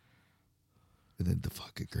 And then the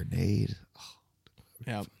fucking grenade. Oh,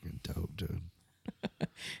 Yeah, fucking dope, dude.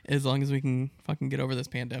 As long as we can fucking get over this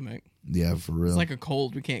pandemic. Yeah, for real. It's like a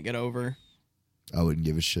cold we can't get over. I wouldn't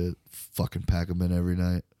give a shit. Fucking pack them in every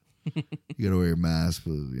night. You gotta wear your mask,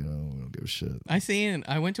 but we don't give a shit.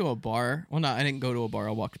 I went to a bar. Well, no, I didn't go to a bar.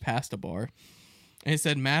 I walked past a bar. And it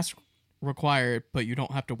said mask required, but you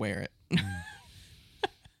don't have to wear it.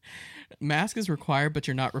 Mask is required, but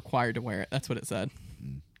you're not required to wear it. That's what it said.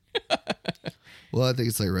 Well, I think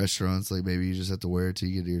it's like restaurants. Like maybe you just have to wear it till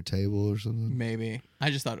you get to your table or something. Maybe.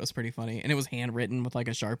 I just thought it was pretty funny. And it was handwritten with like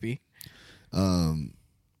a Sharpie.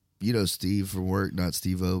 Steve from work, not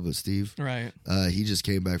Steve-O, but Steve. Right. He just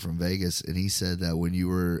came back from Vegas, and he said that when you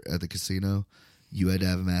were at the casino, you had to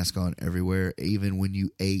have a mask on everywhere. Even when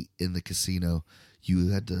you ate in the casino, you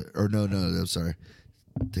had to. Or no, I'm sorry.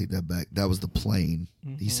 Take that back. That was the plane.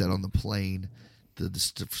 He said on the plane, the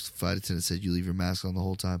flight attendant said you leave your mask on the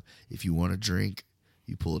whole time. If you want a drink,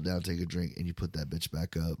 you pull it down, take a drink, and you put that bitch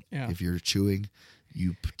back up. Yeah. If you're chewing,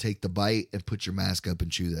 you take the bite and put your mask up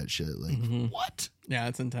and chew that shit. Like, what? Yeah,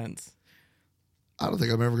 it's intense. I don't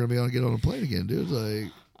think I'm ever going to be able to get on a plane again, dude.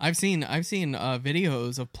 Like, I've seen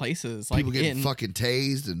videos of places like people getting fucking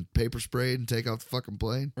tased and paper sprayed and take off the fucking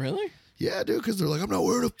plane. Really? Yeah, dude, because they're like, I'm not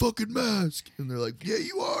wearing a fucking mask. And they're like, yeah,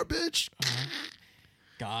 you are, bitch.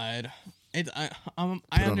 God. I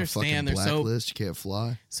Put understand on a they're blacklist. You can't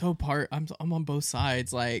fly. I'm on both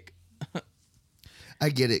sides. Like, I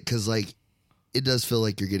get it, because, like, it does feel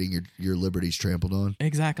like you're getting your liberties trampled on.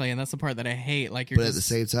 exactly, and that's the part that I hate. Like, But at the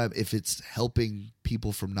same time, if it's helping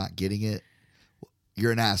people from not getting it,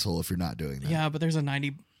 you're an asshole if you're not doing that. Yeah, but there's a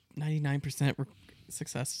 99%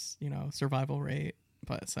 success, survival rate.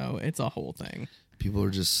 But so it's a whole thing. People are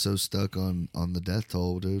just so stuck on the death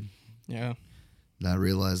toll, dude. Yeah. Not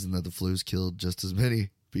realizing that the flu's killed just as many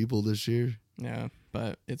people this year. Yeah,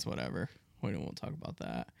 but it's whatever. We won't talk about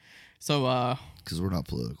that. So, because we're not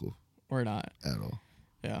political. We're not. At all.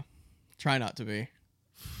 Yeah. Try not to be.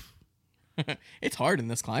 It's hard in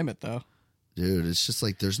this climate, though. Dude, it's just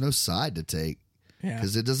like there's no side to take. Yeah.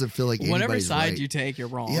 Because it doesn't feel like whatever anybody's side right. you take, you're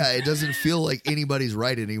wrong. Yeah, it doesn't feel like anybody's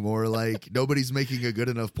right anymore. Like, nobody's making a good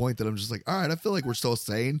enough point that I'm just like, all right, I feel like we're still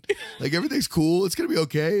sane. Like, everything's cool. It's going to be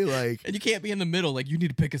okay. Like, and you can't be in the middle. Like, you need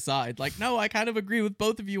to pick a side. Like, no, I kind of agree with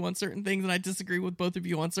both of you on certain things, and I disagree with both of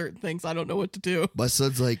you on certain things. I don't know what to do. My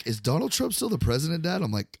son's like, is Donald Trump still the president, Dad?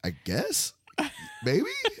 I'm like, I guess. Maybe.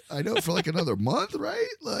 I know for like another month, right?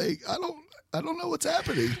 Like, I don't know what's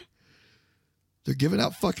happening. They're giving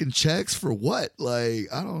out fucking checks for what? Like,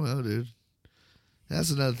 I don't know, dude. That's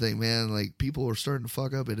another thing, man. Like, people are starting to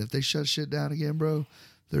fuck up, and if they shut shit down again, bro,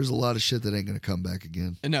 there's a lot of shit that ain't going to come back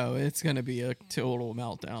again. No, it's going to be a total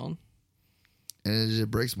meltdown. And it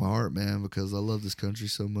breaks my heart, man, because I love this country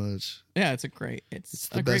so much. Yeah, it's a great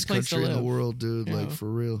the best place country to live in the world, dude. Yeah. Like, for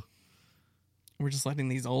real. We're just letting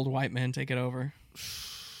these old white men take it over.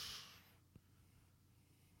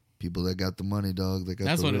 People that got the money, dog. They got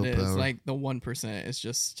That's the what real it is. power. Like, the 1% is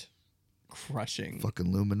just crushing. Fucking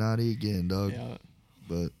Illuminati again, dog. Yeah.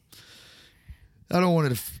 But I don't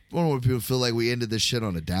want people to feel like we ended this shit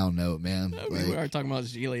on a down note, man. We are talking about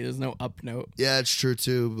Geely. There's no up note. Yeah, it's true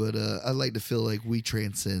too. But I'd like to feel like we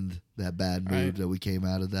transcend that bad mood that we came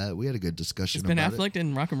out of that. We had a good discussion. Is Ben about Affleck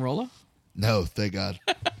in Rock and Rolla? No, thank God.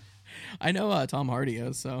 I know Tom Hardy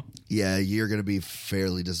is. So yeah, you're gonna be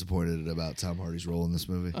fairly disappointed about Tom Hardy's role in this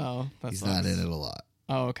movie. oh, that's he's not in it a lot.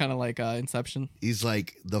 Oh, kind of like Inception. He's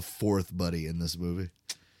like the fourth buddy in this movie.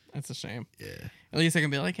 That's a shame. Yeah, at least I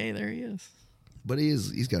can be like, hey, there he is. But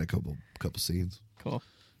he's got a couple scenes. Cool.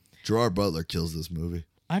 Gerard Butler kills this movie.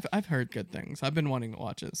 I've heard good things. I've been wanting to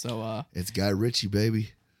watch it. So it's Guy Ritchie,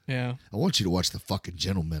 baby. Yeah. I want you to watch The Fucking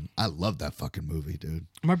Gentleman. I love that fucking movie, dude.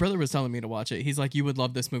 My brother was telling me to watch it. He's like, you would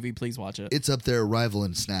love this movie. Please watch it. It's up there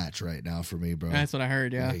rivaling Snatch right now for me, bro. That's what I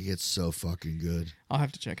heard, yeah. Like, it's so fucking good. I'll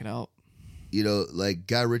have to check it out. You know, like,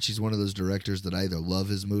 Guy Ritchie's one of those directors that I either love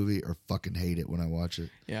his movie or fucking hate it when I watch it.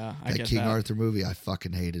 Yeah, I that get King that. Arthur movie, I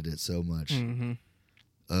fucking hated it so much. Mm-hmm.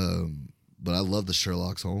 But I love the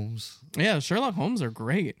Sherlock Holmes. Yeah, Sherlock Holmes are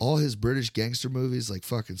great. All his British gangster movies, like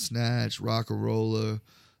fucking Snatch, Rock-a-Rolla,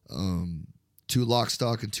 Two Lock,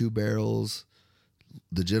 Stock, and Two Barrels,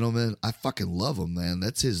 The Gentleman. I fucking love him, man.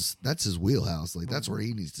 That's his wheelhouse. Like, that's where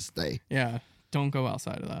he needs to stay. Yeah, don't go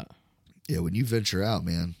outside of that. Yeah, when you venture out,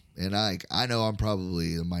 man. And I know I'm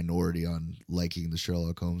probably a minority on liking the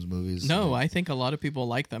Sherlock Holmes movies. No, I think a lot of people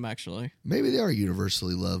like them, actually. Maybe they are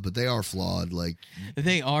universally loved, but they are flawed. Like,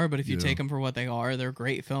 they are, but if you know. take them for what they are, they're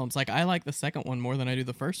great films. Like, I like the second one more than I do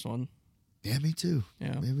the first one. Yeah, me too.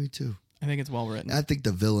 Yeah. Me too. I think it's well written. I think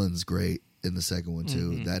the villain's great in the second one,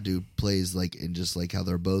 too. Mm-hmm. That dude plays, like, in just, like, how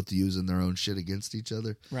they're both using their own shit against each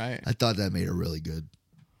other. Right. I thought that made it really good.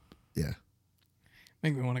 Yeah.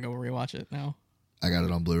 Make me want to go rewatch it now. I got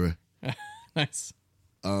it on Blu-ray. Nice.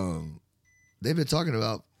 They've been talking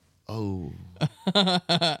about. Oh,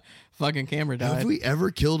 fucking camera died. have we ever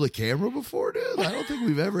killed a camera before, dude? I don't think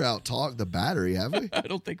we've ever out-talked the battery, have we? I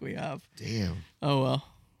don't think we have. Damn. Oh well.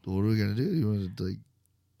 What are we gonna do? You want to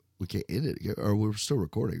we can't end it, or we're still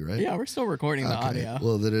recording, right? Yeah, we're still recording the audio.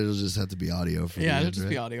 Well, then it'll just have to be audio for. Yeah, it'll just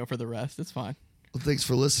be audio for the rest. It's fine. Well, thanks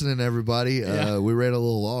for listening, everybody. Yeah. We ran a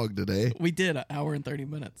little long today. We did an hour and 30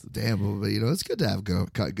 minutes. Damn, but it's good to have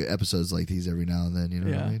good episodes like these every now and then. You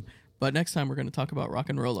know what I mean? But next time we're going to talk about Rock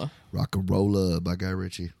and Rolla. Rock and Rolla by Guy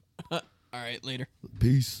Ritchie. All right, later.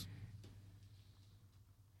 Peace.